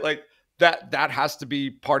 So, right, like that has to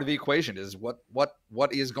be part of the equation, is what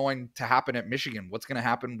is going to happen at Michigan? What's going to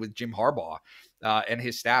happen with Jim Harbaugh and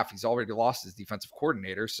his staff? He's already lost his defensive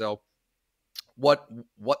coordinator. So what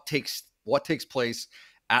takes place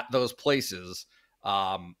at those places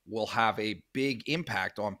will have a big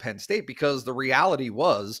impact on Penn State, because the reality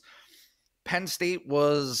was Penn State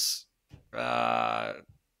was what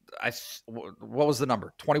was the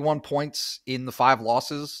number? 21 points in the 5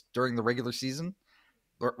 losses during the regular season,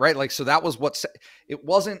 right? Like, so that was it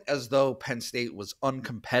wasn't as though Penn State was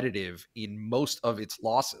uncompetitive in most of its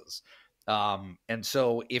losses. And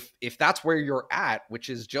so if that's where you're at, which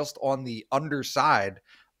is just on the underside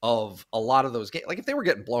of a lot of those games. Like if they were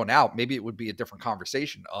getting blown out, maybe it would be a different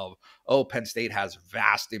conversation of, oh, Penn State has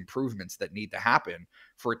vast improvements that need to happen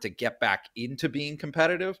for it to get back into being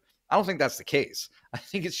competitive. I don't think that's the case. I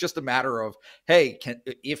think it's just a matter of, hey,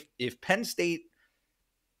 if Penn State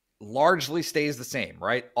largely stays the same,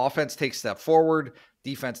 right? Offense takes a step forward,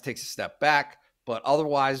 defense takes a step back, but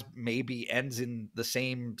otherwise maybe ends in the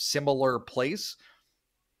same similar place.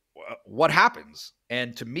 What happens?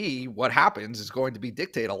 And to me, what happens is going to be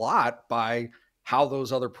dictated a lot by how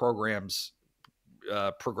those other programs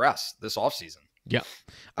progress this offseason. Yeah.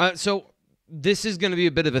 So this is going to be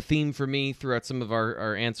a bit of a theme for me throughout some of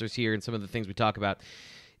our answers here and some of the things we talk about.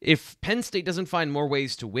 If Penn State doesn't find more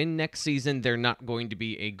ways to win next season, they're not going to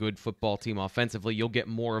be a good football team offensively. You'll get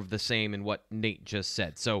more of the same in what Nate just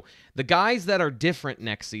said. So the guys that are different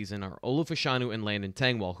next season are Olufashanu and Landon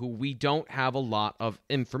Tangwell, who we don't have a lot of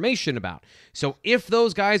information about. So if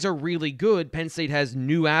those guys are really good, Penn State has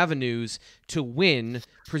new avenues to win.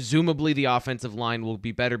 Presumably the offensive line will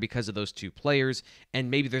be better because of those two players, and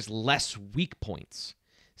maybe there's less weak points.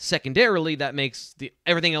 Secondarily, that makes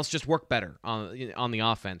everything else just work better on the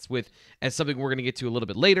offense. As something we're going to get to a little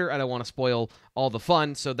bit later, I don't want to spoil all the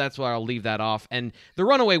fun, so that's why I'll leave that off. And the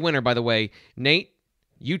runaway winner, by the way, Nate,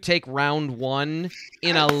 you take round 1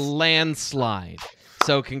 in a landslide.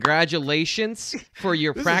 So congratulations for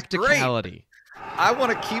your practicality. I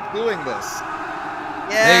want to keep doing this.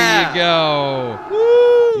 Yeah. There you go.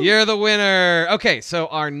 Woo! You're the winner. Okay, so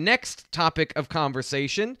our next topic of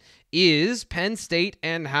conversation is Penn State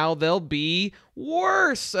and how they'll be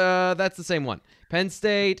worse. That's the same one. Penn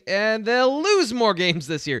State, and they'll lose more games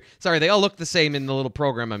this year. Sorry, they all look the same in the little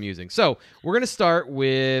program I'm using. So we're going to start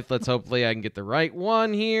with, hopefully I can get the right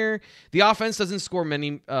one here. The offense doesn't score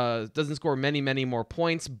many more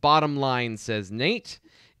points. Bottom line, says Nate.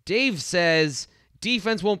 Dave says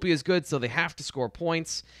defense won't be as good, so they have to score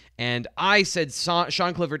points. And I said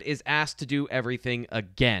Sean Clifford is asked to do everything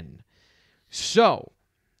again. So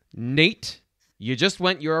Nate, you just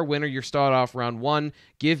went. You're our winner. You start off round 1.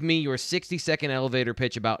 Give me your 60-second elevator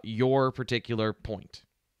pitch about your particular point.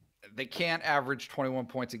 They can't average 21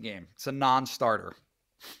 points a game. It's a non-starter.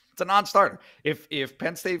 It's a non-starter. If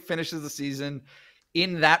Penn State finishes the season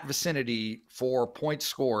in that vicinity for points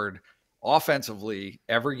scored offensively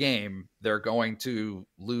every game, they're going to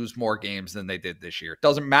lose more games than they did this year. It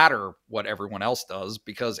doesn't matter what everyone else does,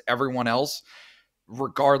 because everyone else,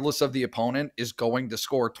 regardless of the opponent, is going to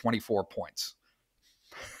score 24 points.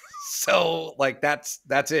 So like that's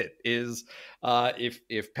it. Is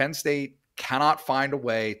if Penn State cannot find a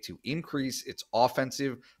way to increase its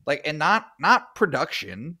offensive, and not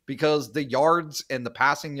production, because the yards and the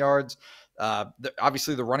passing yards,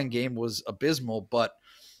 obviously the running game was abysmal, but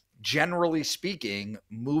generally speaking,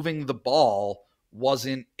 moving the ball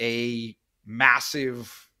wasn't a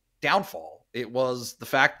massive downfall. It was the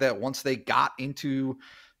fact that once they got into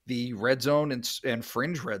the red zone and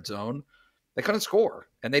fringe red zone, they couldn't score,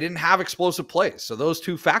 and they didn't have explosive plays. So those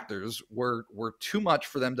two factors were too much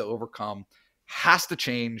for them to overcome. Has to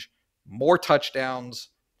change. More touchdowns,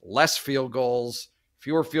 less field goals,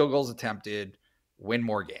 fewer field goals attempted, win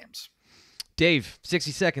more games. Dave,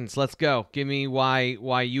 60 seconds. Let's go. Give me why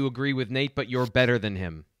you agree with Nate, but you're better than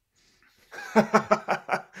him.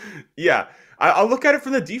 Yeah. I'll look at it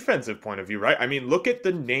from the defensive point of view, right? I mean, look at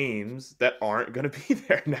the names that aren't going to be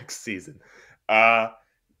there next season.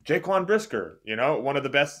 Jaquan Brisker, one of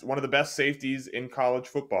the best safeties in college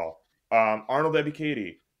football. Arnold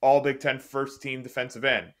Ebiketie, all Big Ten first team defensive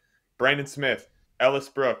end. Brandon Smith, Ellis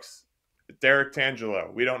Brooks, Derek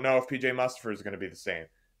Tangelo. We don't know if PJ Mustipher is going to be the same.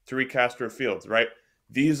 Tariq Castro Fields, right?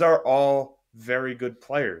 These are all very good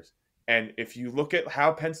players. And if you look at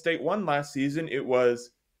how Penn State won last season, it was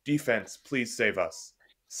defense, please save us.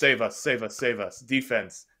 Save us, save us, save us.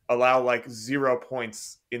 Defense, allow 0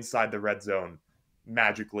 points inside the red zone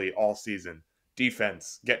magically all season.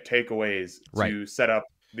 Defense, get takeaways to set up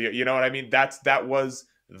the, you know what I mean? That was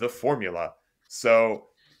the formula. So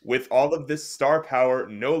with all of this star power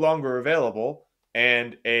no longer available,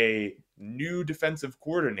 and a new defensive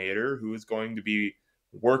coordinator who is going to be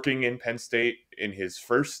working in Penn State in his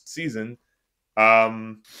first season, I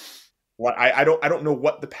don't know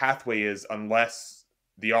what the pathway is unless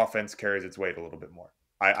the offense carries its weight a little bit more.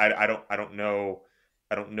 I don't know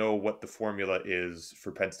what the formula is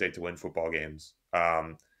for Penn State to win football games.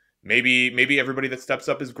 Maybe everybody that steps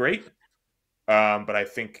up is great, but I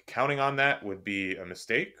think counting on that would be a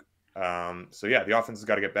mistake. So yeah, the offense has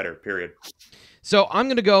got to get better, period. So I'm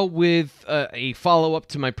going to go with a follow-up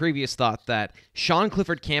to my previous thought that Sean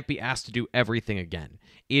Clifford can't be asked to do everything again.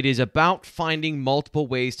 It is about finding multiple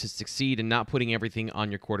ways to succeed and not putting everything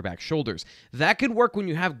on your quarterback's shoulders. That could work when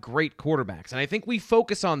you have great quarterbacks, and I think we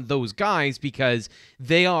focus on those guys because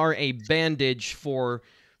they are a bandage for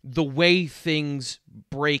the way things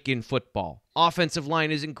break in football. Offensive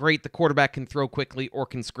line isn't great. The quarterback can throw quickly or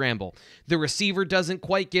can scramble. The receiver doesn't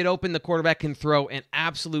quite get open. The quarterback can throw an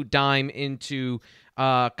absolute dime into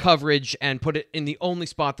coverage and put it in the only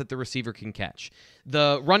spot that the receiver can catch.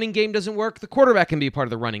 The running game doesn't work. The quarterback can be a part of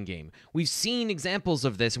the running game. We've seen examples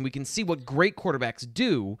of this, and we can see what great quarterbacks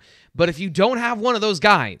do. But if you don't have one of those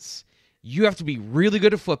guys, you have to be really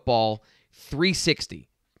good at football, 360.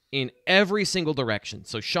 In every single direction.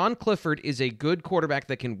 So Sean Clifford is a good quarterback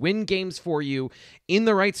that can win games for you in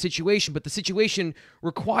the right situation, but the situation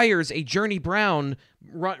requires a Journey Brown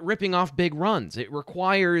ripping off big runs. It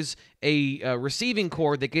requires a receiving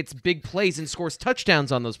core that gets big plays and scores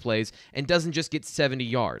touchdowns on those plays and doesn't just get 70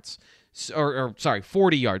 yards. Or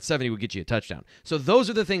 40 yards. 70 would get you a touchdown. So those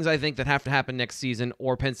are the things I think that have to happen next season,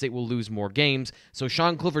 or Penn State will lose more games. So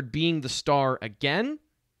Sean Clifford being the star again,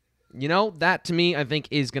 that to me, I think,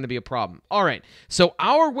 is going to be a problem. All right, so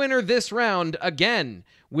our winner this round, again,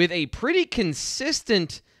 with a pretty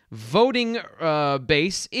consistent voting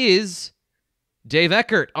base, is Dave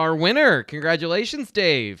Eckert, our winner. Congratulations,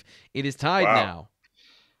 Dave. It is tied now.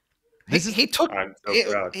 He took. I'm so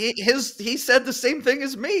proud. He said the same thing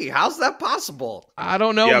as me. How's that possible? I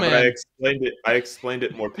don't know, man. But I explained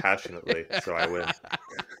it more passionately, so I win.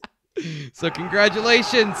 So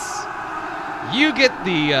congratulations. You get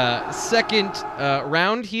the second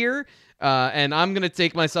round here, and I'm going to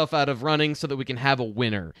take myself out of running so that we can have a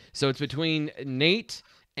winner. So it's between Nate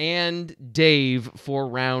and Dave for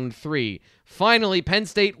round 3. Finally, Penn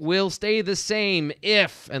State will stay the same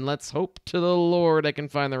if, and let's hope to the Lord I can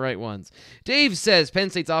find the right ones. Dave says Penn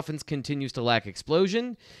State's offense continues to lack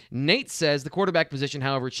explosion. Nate says the quarterback position,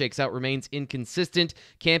 however it shakes out, remains inconsistent.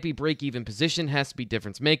 Can't be break-even position, has to be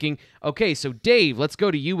difference-making. Okay, so Dave, let's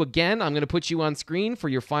go to you again. I'm going to put you on screen for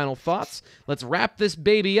your final thoughts. Let's wrap this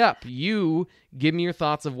baby up. You give me your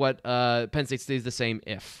thoughts of what Penn State stays the same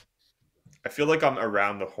if. I feel like I'm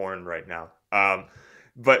around the horn right now.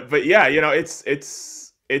 But yeah, it's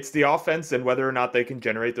the offense and whether or not they can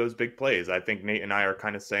generate those big plays. I think Nate and I are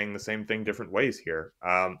kind of saying the same thing different ways here.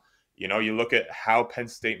 You look at how Penn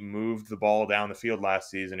State moved the ball down the field last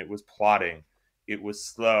season. It was plodding. It was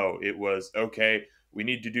slow. It was, okay, we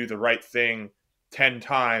need to do the right thing 10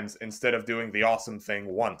 times instead of doing the awesome thing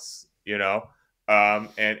once,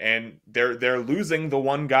 and they're losing the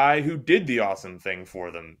one guy who did the awesome thing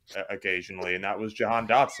for them occasionally, and that was Jahan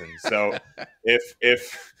Dotson. So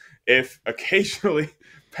if occasionally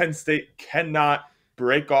Penn State cannot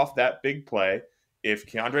break off that big play, if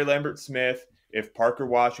Keandre Lambert-Smith, if Parker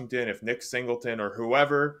Washington, if Nick Singleton, or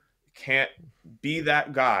whoever can't be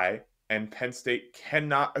that guy, and Penn State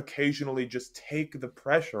cannot occasionally just take the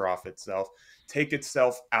pressure off itself, take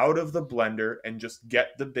itself out of the blender and just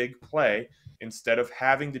get the big play, instead of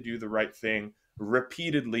having to do the right thing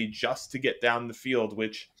repeatedly just to get down the field,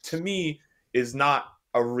 which to me is not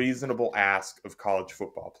a reasonable ask of college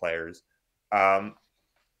football players. I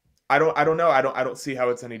don't know. I don't see how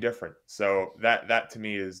it's any different. So that to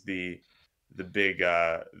me is the big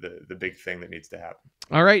thing that needs to happen.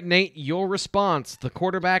 All right, Nate, your response, the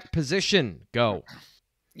quarterback position, go.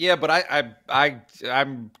 Yeah, but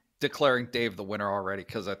I'm declaring Dave the winner already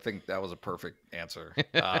because I think that was a perfect answer.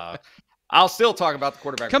 I'll still talk about the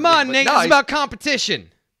quarterback. Come on, Nate. It's about competition.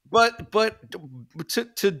 But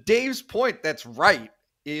to Dave's point, that's right,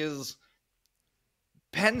 is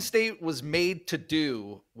Penn State was made to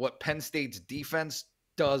do what Penn State's defense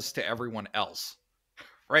does to everyone else,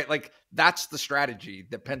 right? Like, that's the strategy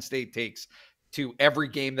that Penn State takes to every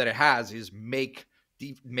game that it has, is make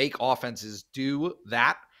offenses do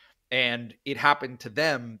that. And it happened to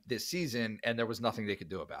them this season, and there was nothing they could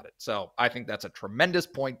do about it. So I think that's a tremendous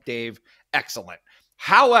point, Dave. Excellent.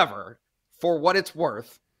 However, for what it's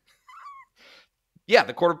worth, yeah,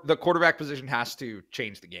 the quarterback position has to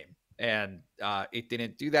change the game. And it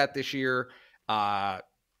didn't do that this year at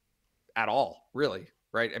all, really.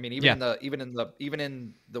 Right. I mean, even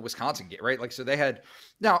in the Wisconsin game, right? Like, so they had,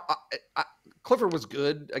 now Clifford was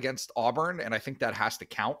good against Auburn, and I think that has to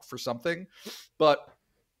count for something, but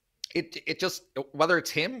it just, whether it's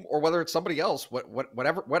him or whether it's somebody else,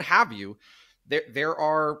 whatever, what have you, there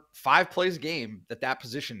are 5 plays a game that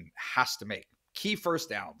position has to make. Key first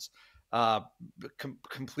downs,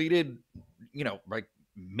 completed, like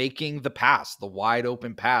making the pass, the wide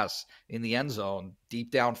open pass in the end zone,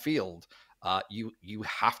 deep downfield. You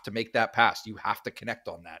have to make that pass. You have to connect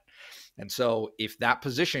on that. And so if that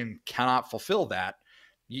position cannot fulfill that,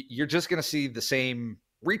 you're just going to see the same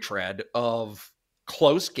retread of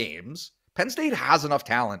close games. Penn State has enough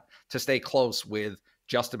talent to stay close with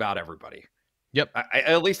just about everybody. Yep.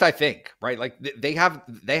 At least I think, right? Like they have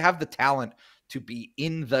the talent to be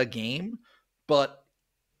in the game, but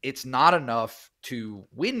it's not enough to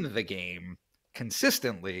win the game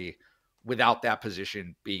consistently without that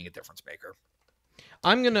position being a difference maker.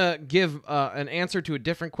 I'm going to give an answer to a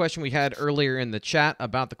different question we had earlier in the chat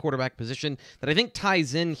about the quarterback position that I think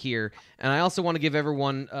ties in here. And I also want to give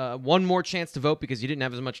everyone one more chance to vote because you didn't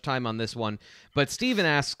have as much time on this one. But Steven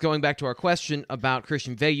asks, going back to our question about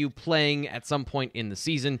Christian Veilleux playing at some point in the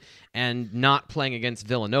season and not playing against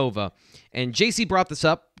Villanova. And JC brought this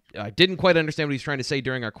up. I didn't quite understand what he's trying to say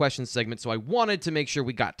during our questions segment, so I wanted to make sure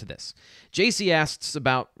we got to this. JC asks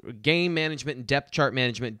about game management and depth chart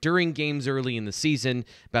management during games early in the season,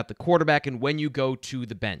 about the quarterback and when you go to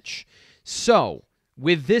the bench. So,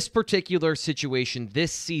 with this particular situation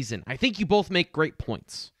this season, I think you both make great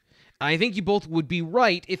points. I think you both would be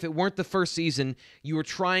right if it weren't the first season you were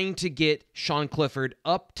trying to get Sean Clifford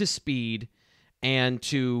up to speed and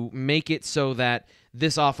to make it so that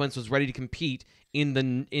this offense was ready to compete in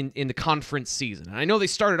the conference season. And I know they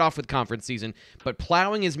started off with conference season, but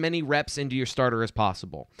plowing as many reps into your starter as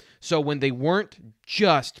possible. So when they weren't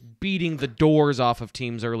just beating the doors off of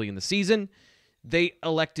teams early in the season, they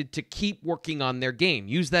elected to keep working on their game.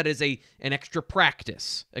 Use that as an extra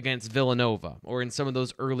practice against Villanova or in some of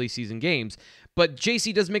those early season games. But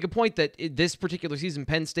JC does make a point that this particular season,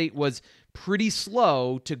 Penn State was pretty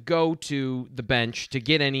slow to go to the bench to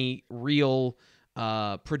get any real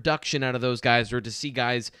production out of those guys or to see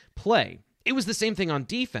guys play. It was the same thing on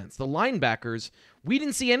defense. The linebackers, we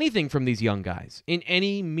didn't see anything from these young guys in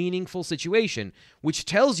any meaningful situation, which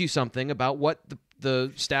tells you something about what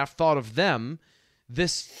the staff thought of them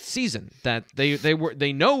this season, that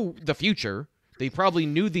they know the future. They probably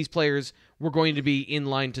knew these players were going to be in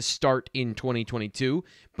line to start in 2022,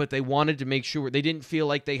 but they wanted to make sure they didn't feel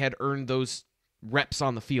like they had earned those reps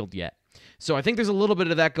on the field yet. So I think there's a little bit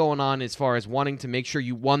of that going on as far as wanting to make sure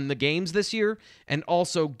you won the games this year and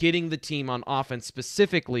also getting the team on offense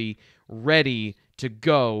specifically ready to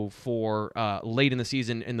go for late in the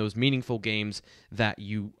season in those meaningful games that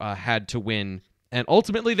you had to win. And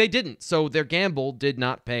ultimately they didn't. So their gamble did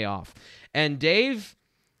not pay off. And Dave,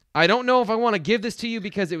 I don't know if I want to give this to you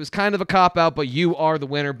because it was kind of a cop-out, but you are the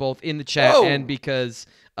winner both in the chat and because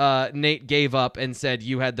Nate gave up and said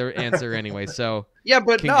you had the answer anyway. So yeah,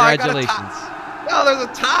 but congratulations. No, there's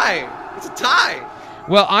a tie. It's a tie.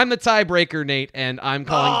 Well, I'm the tiebreaker, Nate, and I'm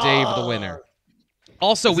calling Dave the winner.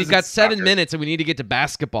 Also, we've got 7 minutes, and we need to get to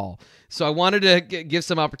basketball. So I wanted to give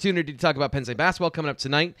some opportunity to talk about Penn State basketball coming up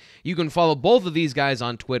tonight. You can follow both of these guys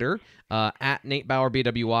on Twitter, at Nate Bauer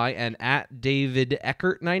BWI and at David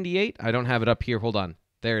Eckert 98. I don't have it up here. Hold on.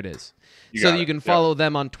 There it is. So you can follow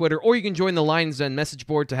them on Twitter, or you can join the Lions Den message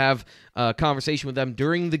board to have a conversation with them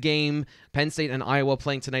during the game. Penn State and Iowa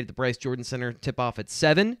playing tonight at the Bryce Jordan Center. Tip-off at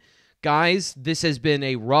 7. Guys, this has been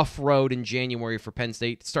a rough road in January for Penn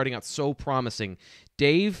State, starting out so promising.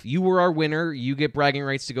 Dave, you were our winner. You get bragging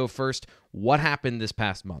rights to go first. What happened this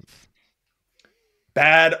past month?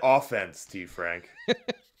 Bad offense, T. Frank.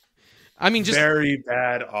 I mean, just very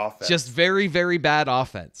bad offense. Just very, very bad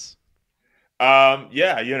offense.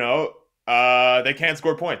 Yeah, they can't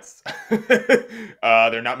score points.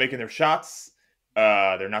 They're not making their shots.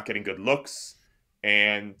 They're not getting good looks.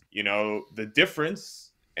 And, the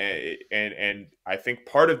difference, and I think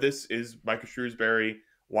part of this is Micah Shrewsbury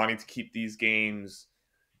wanting to keep these games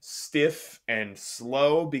stiff and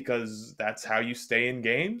slow because that's how you stay in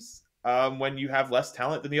games when you have less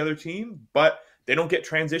talent than the other team. But they don't get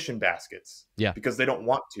transition baskets because they don't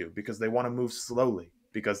want to, because they want to move slowly,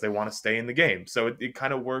 because they want to stay in the game. So it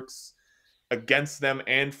kind of works against them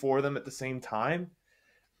and for them at the same time.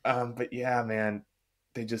 But yeah, man,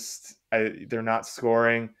 they're not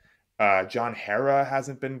scoring. John Hara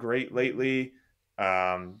hasn't been great lately.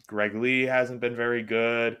 Greg Lee hasn't been very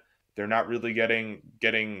good. They're not really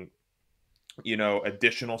getting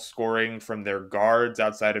additional scoring from their guards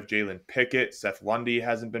outside of Jalen Pickett. Seth Lundy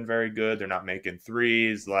hasn't been very good. They're not making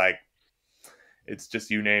threes. Like, it's just,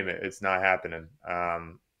 you name it, it's not happening.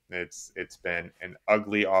 It's been an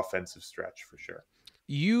ugly offensive stretch for sure.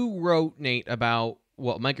 You wrote, Nate, about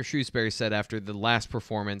what Micah Shrewsbury said after the last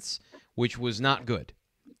performance, which was not good.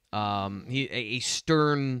 A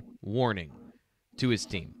stern warning to his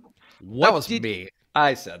team. That was me.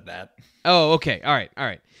 I said that. Oh, okay. All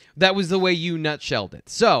right. That was the way you nutshelled it.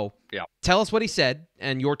 So, Yeah. tell us what he said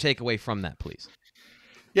and your takeaway from that, please.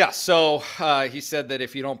 Yeah, so he said that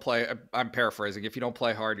if you don't play, I'm paraphrasing, if you don't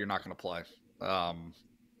play hard, you're not going to play.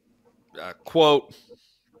 Quote,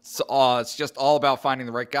 it's just all about finding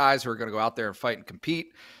the right guys who are going to go out there and fight and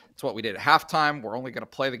compete. It's what we did at halftime. We're only going to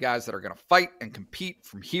play the guys that are going to fight and compete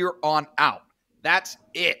from here on out. That's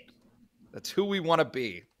it. That's who we want to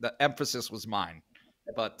be. The emphasis was mine.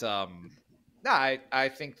 But I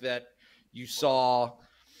think that you saw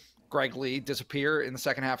Greg Lee disappear in the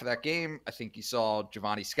second half of that game. I think you saw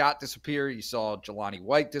Giovanni Scott disappear. You saw Jelani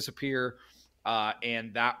White disappear.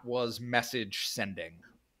 And that was message sending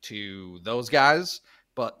to those guys,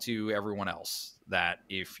 but to everyone else, that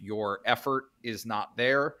if your effort is not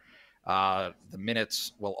there, the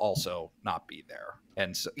minutes will also not be there.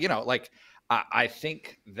 And so, I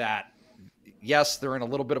think that, yes, they're in a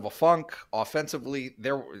little bit of a funk offensively.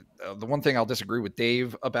 The one thing I'll disagree with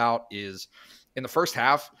Dave about is in the first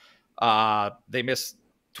half, they missed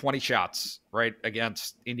 20 shots, right,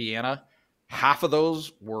 against Indiana. Half of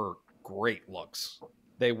those were great looks.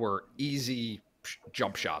 They were easy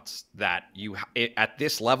jump shots that at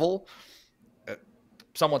this level,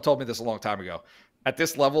 someone told me this a long time ago. At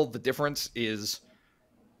this level, the difference is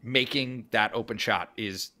making that open shot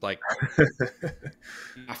is like,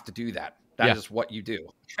 you have to do that. That is what you do.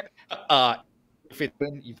 If it's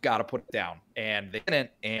been, you've got to put it down, and they didn't.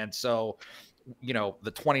 And so,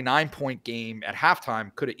 the 29-point game at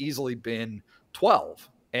halftime could have easily been 12.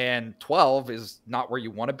 And 12 is not where you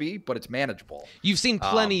want to be, but it's manageable. You've seen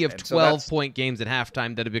plenty of 12-point games at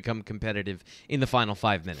halftime that have become competitive in the final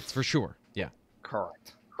 5 minutes, for sure. Yeah.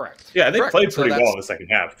 Correct. Yeah, they played pretty well in the second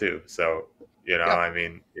half, too. So, I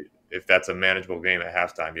mean, if that's a manageable game at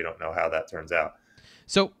halftime, you don't know how that turns out.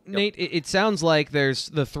 So, Nate, it sounds like there's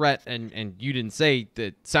the threat, and you didn't say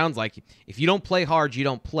that. Sounds like if you don't play hard, you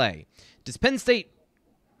don't play. Does Penn State...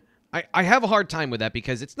 I have a hard time with that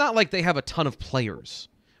because it's not like they have a ton of players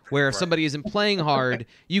where if somebody isn't playing hard,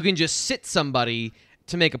 you can just sit somebody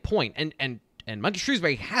to make a point. And Mike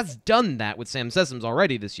Shrewsbury has done that with Sam Sessoms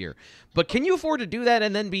already this year. But can you afford to do that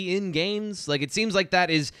and then be in games? Like, it seems like that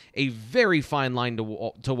is a very fine line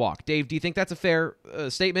to walk. Dave, do you think that's a fair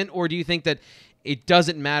statement, or do you think that it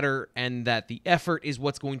doesn't matter and that the effort is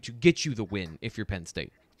what's going to get you the win if you're Penn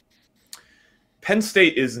State? Penn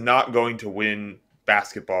State is not going to win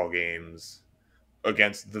basketball games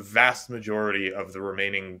against the vast majority of the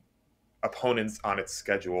remaining opponents on its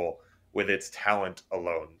schedule with its talent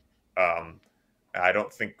alone. I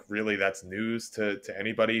don't think really that's news to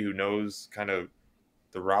anybody who knows kind of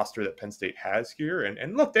the roster that Penn State has here.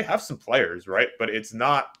 And look, they have some players, right? But it's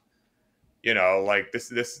not, like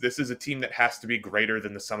this is a team that has to be greater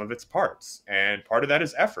than the sum of its parts. And part of that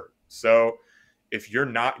is effort. So if you're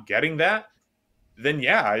not getting that, then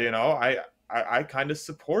I kind of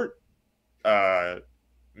support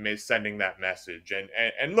sending that message.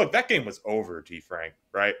 And look, that game was over, T. Frank,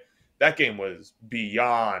 right? That game was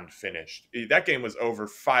beyond finished. That game was over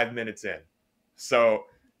 5 minutes in. So,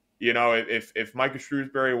 if Micah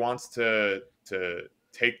Shrewsbury wants to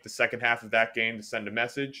take the second half of that game to send a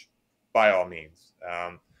message, by all means.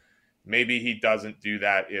 Maybe he doesn't do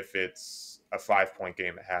that if it's a 5-point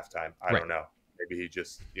game at halftime. I don't know. Maybe he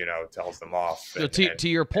just, tells them off. So to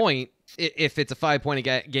your point, if it's a 5-point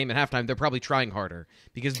game at halftime, they're probably trying harder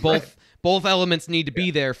because both elements need to be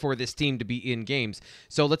there for this team to be in games.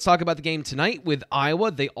 So let's talk about the game tonight with Iowa.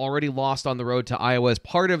 They already lost on the road to Iowa as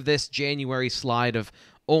part of this January slide of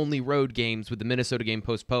only road games with the Minnesota game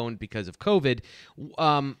postponed because of COVID.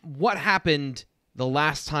 What happened the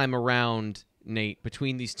last time around, Nate,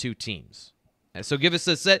 between these two teams? So give us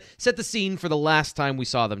a set the scene for the last time we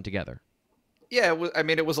saw them together. Yeah,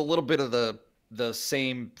 it was a little bit of the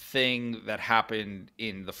same thing that happened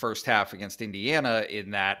in the first half against Indiana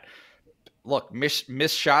in that, look,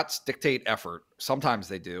 missed shots dictate effort. Sometimes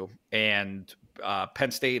they do. And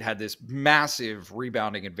Penn State had this massive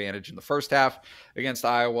rebounding advantage in the first half against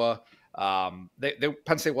Iowa.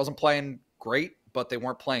 Penn State wasn't playing great, but they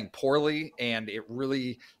weren't playing poorly. And it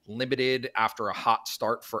really limited, after a hot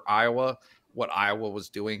start for Iowa, what Iowa was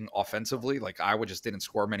doing offensively. Like, Iowa just didn't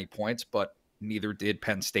score many points, but neither did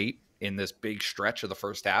Penn State in this big stretch of the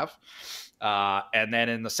first half. And then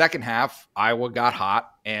in the second half, Iowa got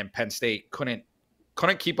hot and Penn State couldn't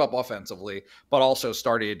keep up offensively, but also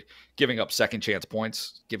started giving up second chance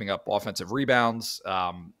points, giving up offensive rebounds,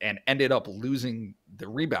 and ended up losing the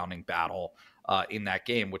rebounding battle in that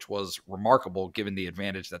game, which was remarkable given the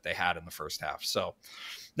advantage that they had in the first half. So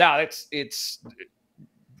now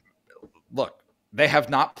look, they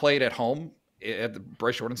have not played at home at the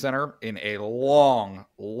Bryce Jordan Center in a long,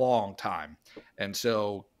 long time. And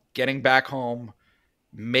so getting back home,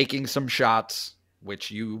 making some shots,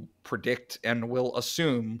 which you predict and will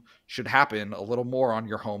assume should happen a little more on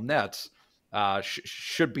your home nets,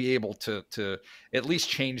 should be able to at least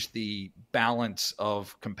change the balance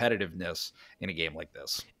of competitiveness in a game like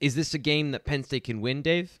this. Is this a game that Penn State can win,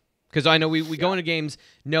 Dave? Because I know we go into games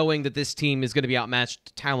knowing that this team is going to be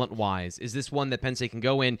outmatched talent-wise. Is this one that Penn State can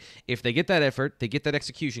go in, if they get that effort, they get that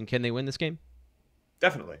execution, can they win this game?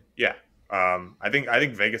 Definitely, yeah. I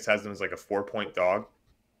think Vegas has them as like a 4-point dog.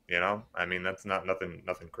 You know, I mean, that's not nothing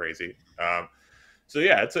crazy. So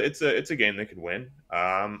yeah, it's a game they could win.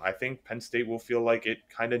 I think Penn State will feel like it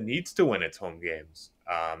kind of needs to win its home games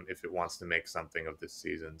if it wants to make something of this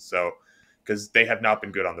season. So because they have not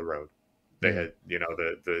been good on the road. They had, you know,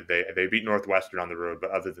 they beat Northwestern on the road, but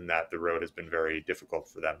other than that, the road has been very difficult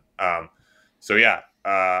for them. So yeah,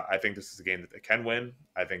 I think this is a game that they can win.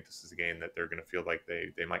 I think this is a game that they're going to feel like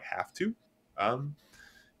they might have to.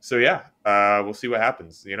 So yeah, we'll see what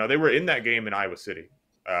happens. You know, they were in that game in Iowa City.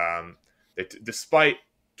 Despite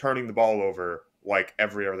turning the ball over like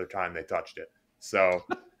every other time they touched it. So,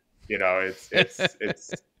 you know, it's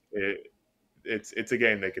a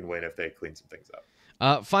game they can win if they clean some things up.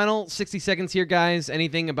 Final 60 seconds here, guys.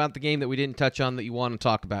 Anything about the game that we didn't touch on that you want to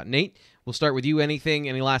talk about? Nate, we'll start with you. Any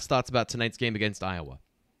last thoughts about tonight's game against Iowa?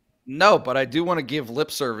 No, but I do want to give lip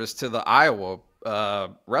service to the Iowa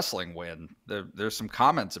wrestling win. There's some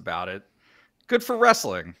comments about it. Good for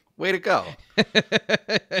wrestling. Way to go.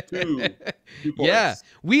 Yeah,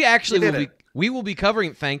 we actually will be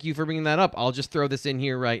covering. Thank you for bringing that up. I'll just throw this in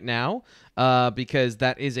here right now because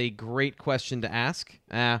that is a great question to ask.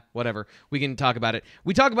 Whatever. We can talk about it.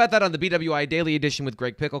 We talk about that on the BWI Daily Edition with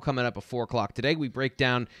Greg Pickle coming up at 4 o'clock today. We break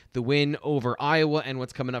down the win over Iowa and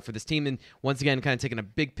what's coming up for this team. And once again, kind of taking a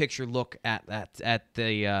big picture look at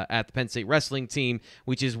the Penn State wrestling team,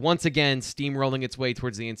 which is once again steamrolling its way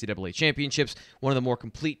towards the NCAA championships. One of the more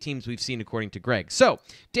complete teams we've seen, according to Greg. So,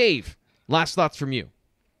 Dave, last thoughts from you.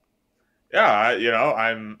 Yeah, you know,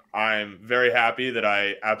 I'm very happy that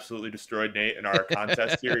I absolutely destroyed Nate in our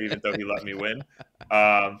contest here, even though he let me win.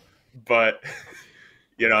 But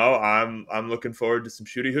you know, I'm looking forward to some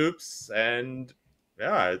shooty hoops, and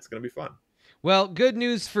yeah, it's gonna be fun. Well, good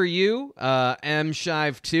news for you,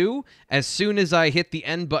 M-Shive2. As soon as I hit the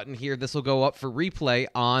end button here, this will go up for replay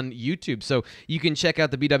on YouTube. So you can check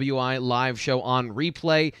out the BWI live show on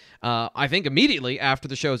replay, I think, immediately after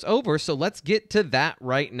the show's over. So let's get to that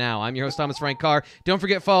right now. I'm your host, Thomas Frank Carr. Don't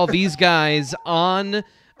forget to follow these guys on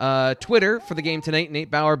Twitter for the game tonight.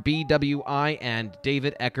 Nate Bauer, BWI, and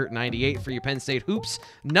David Eckert, 98, for your Penn State hoops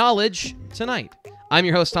knowledge tonight. I'm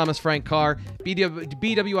your host, Thomas Frank Carr.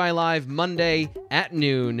 BWI Live Monday at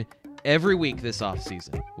noon every week this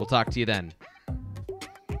offseason. We'll talk to you then.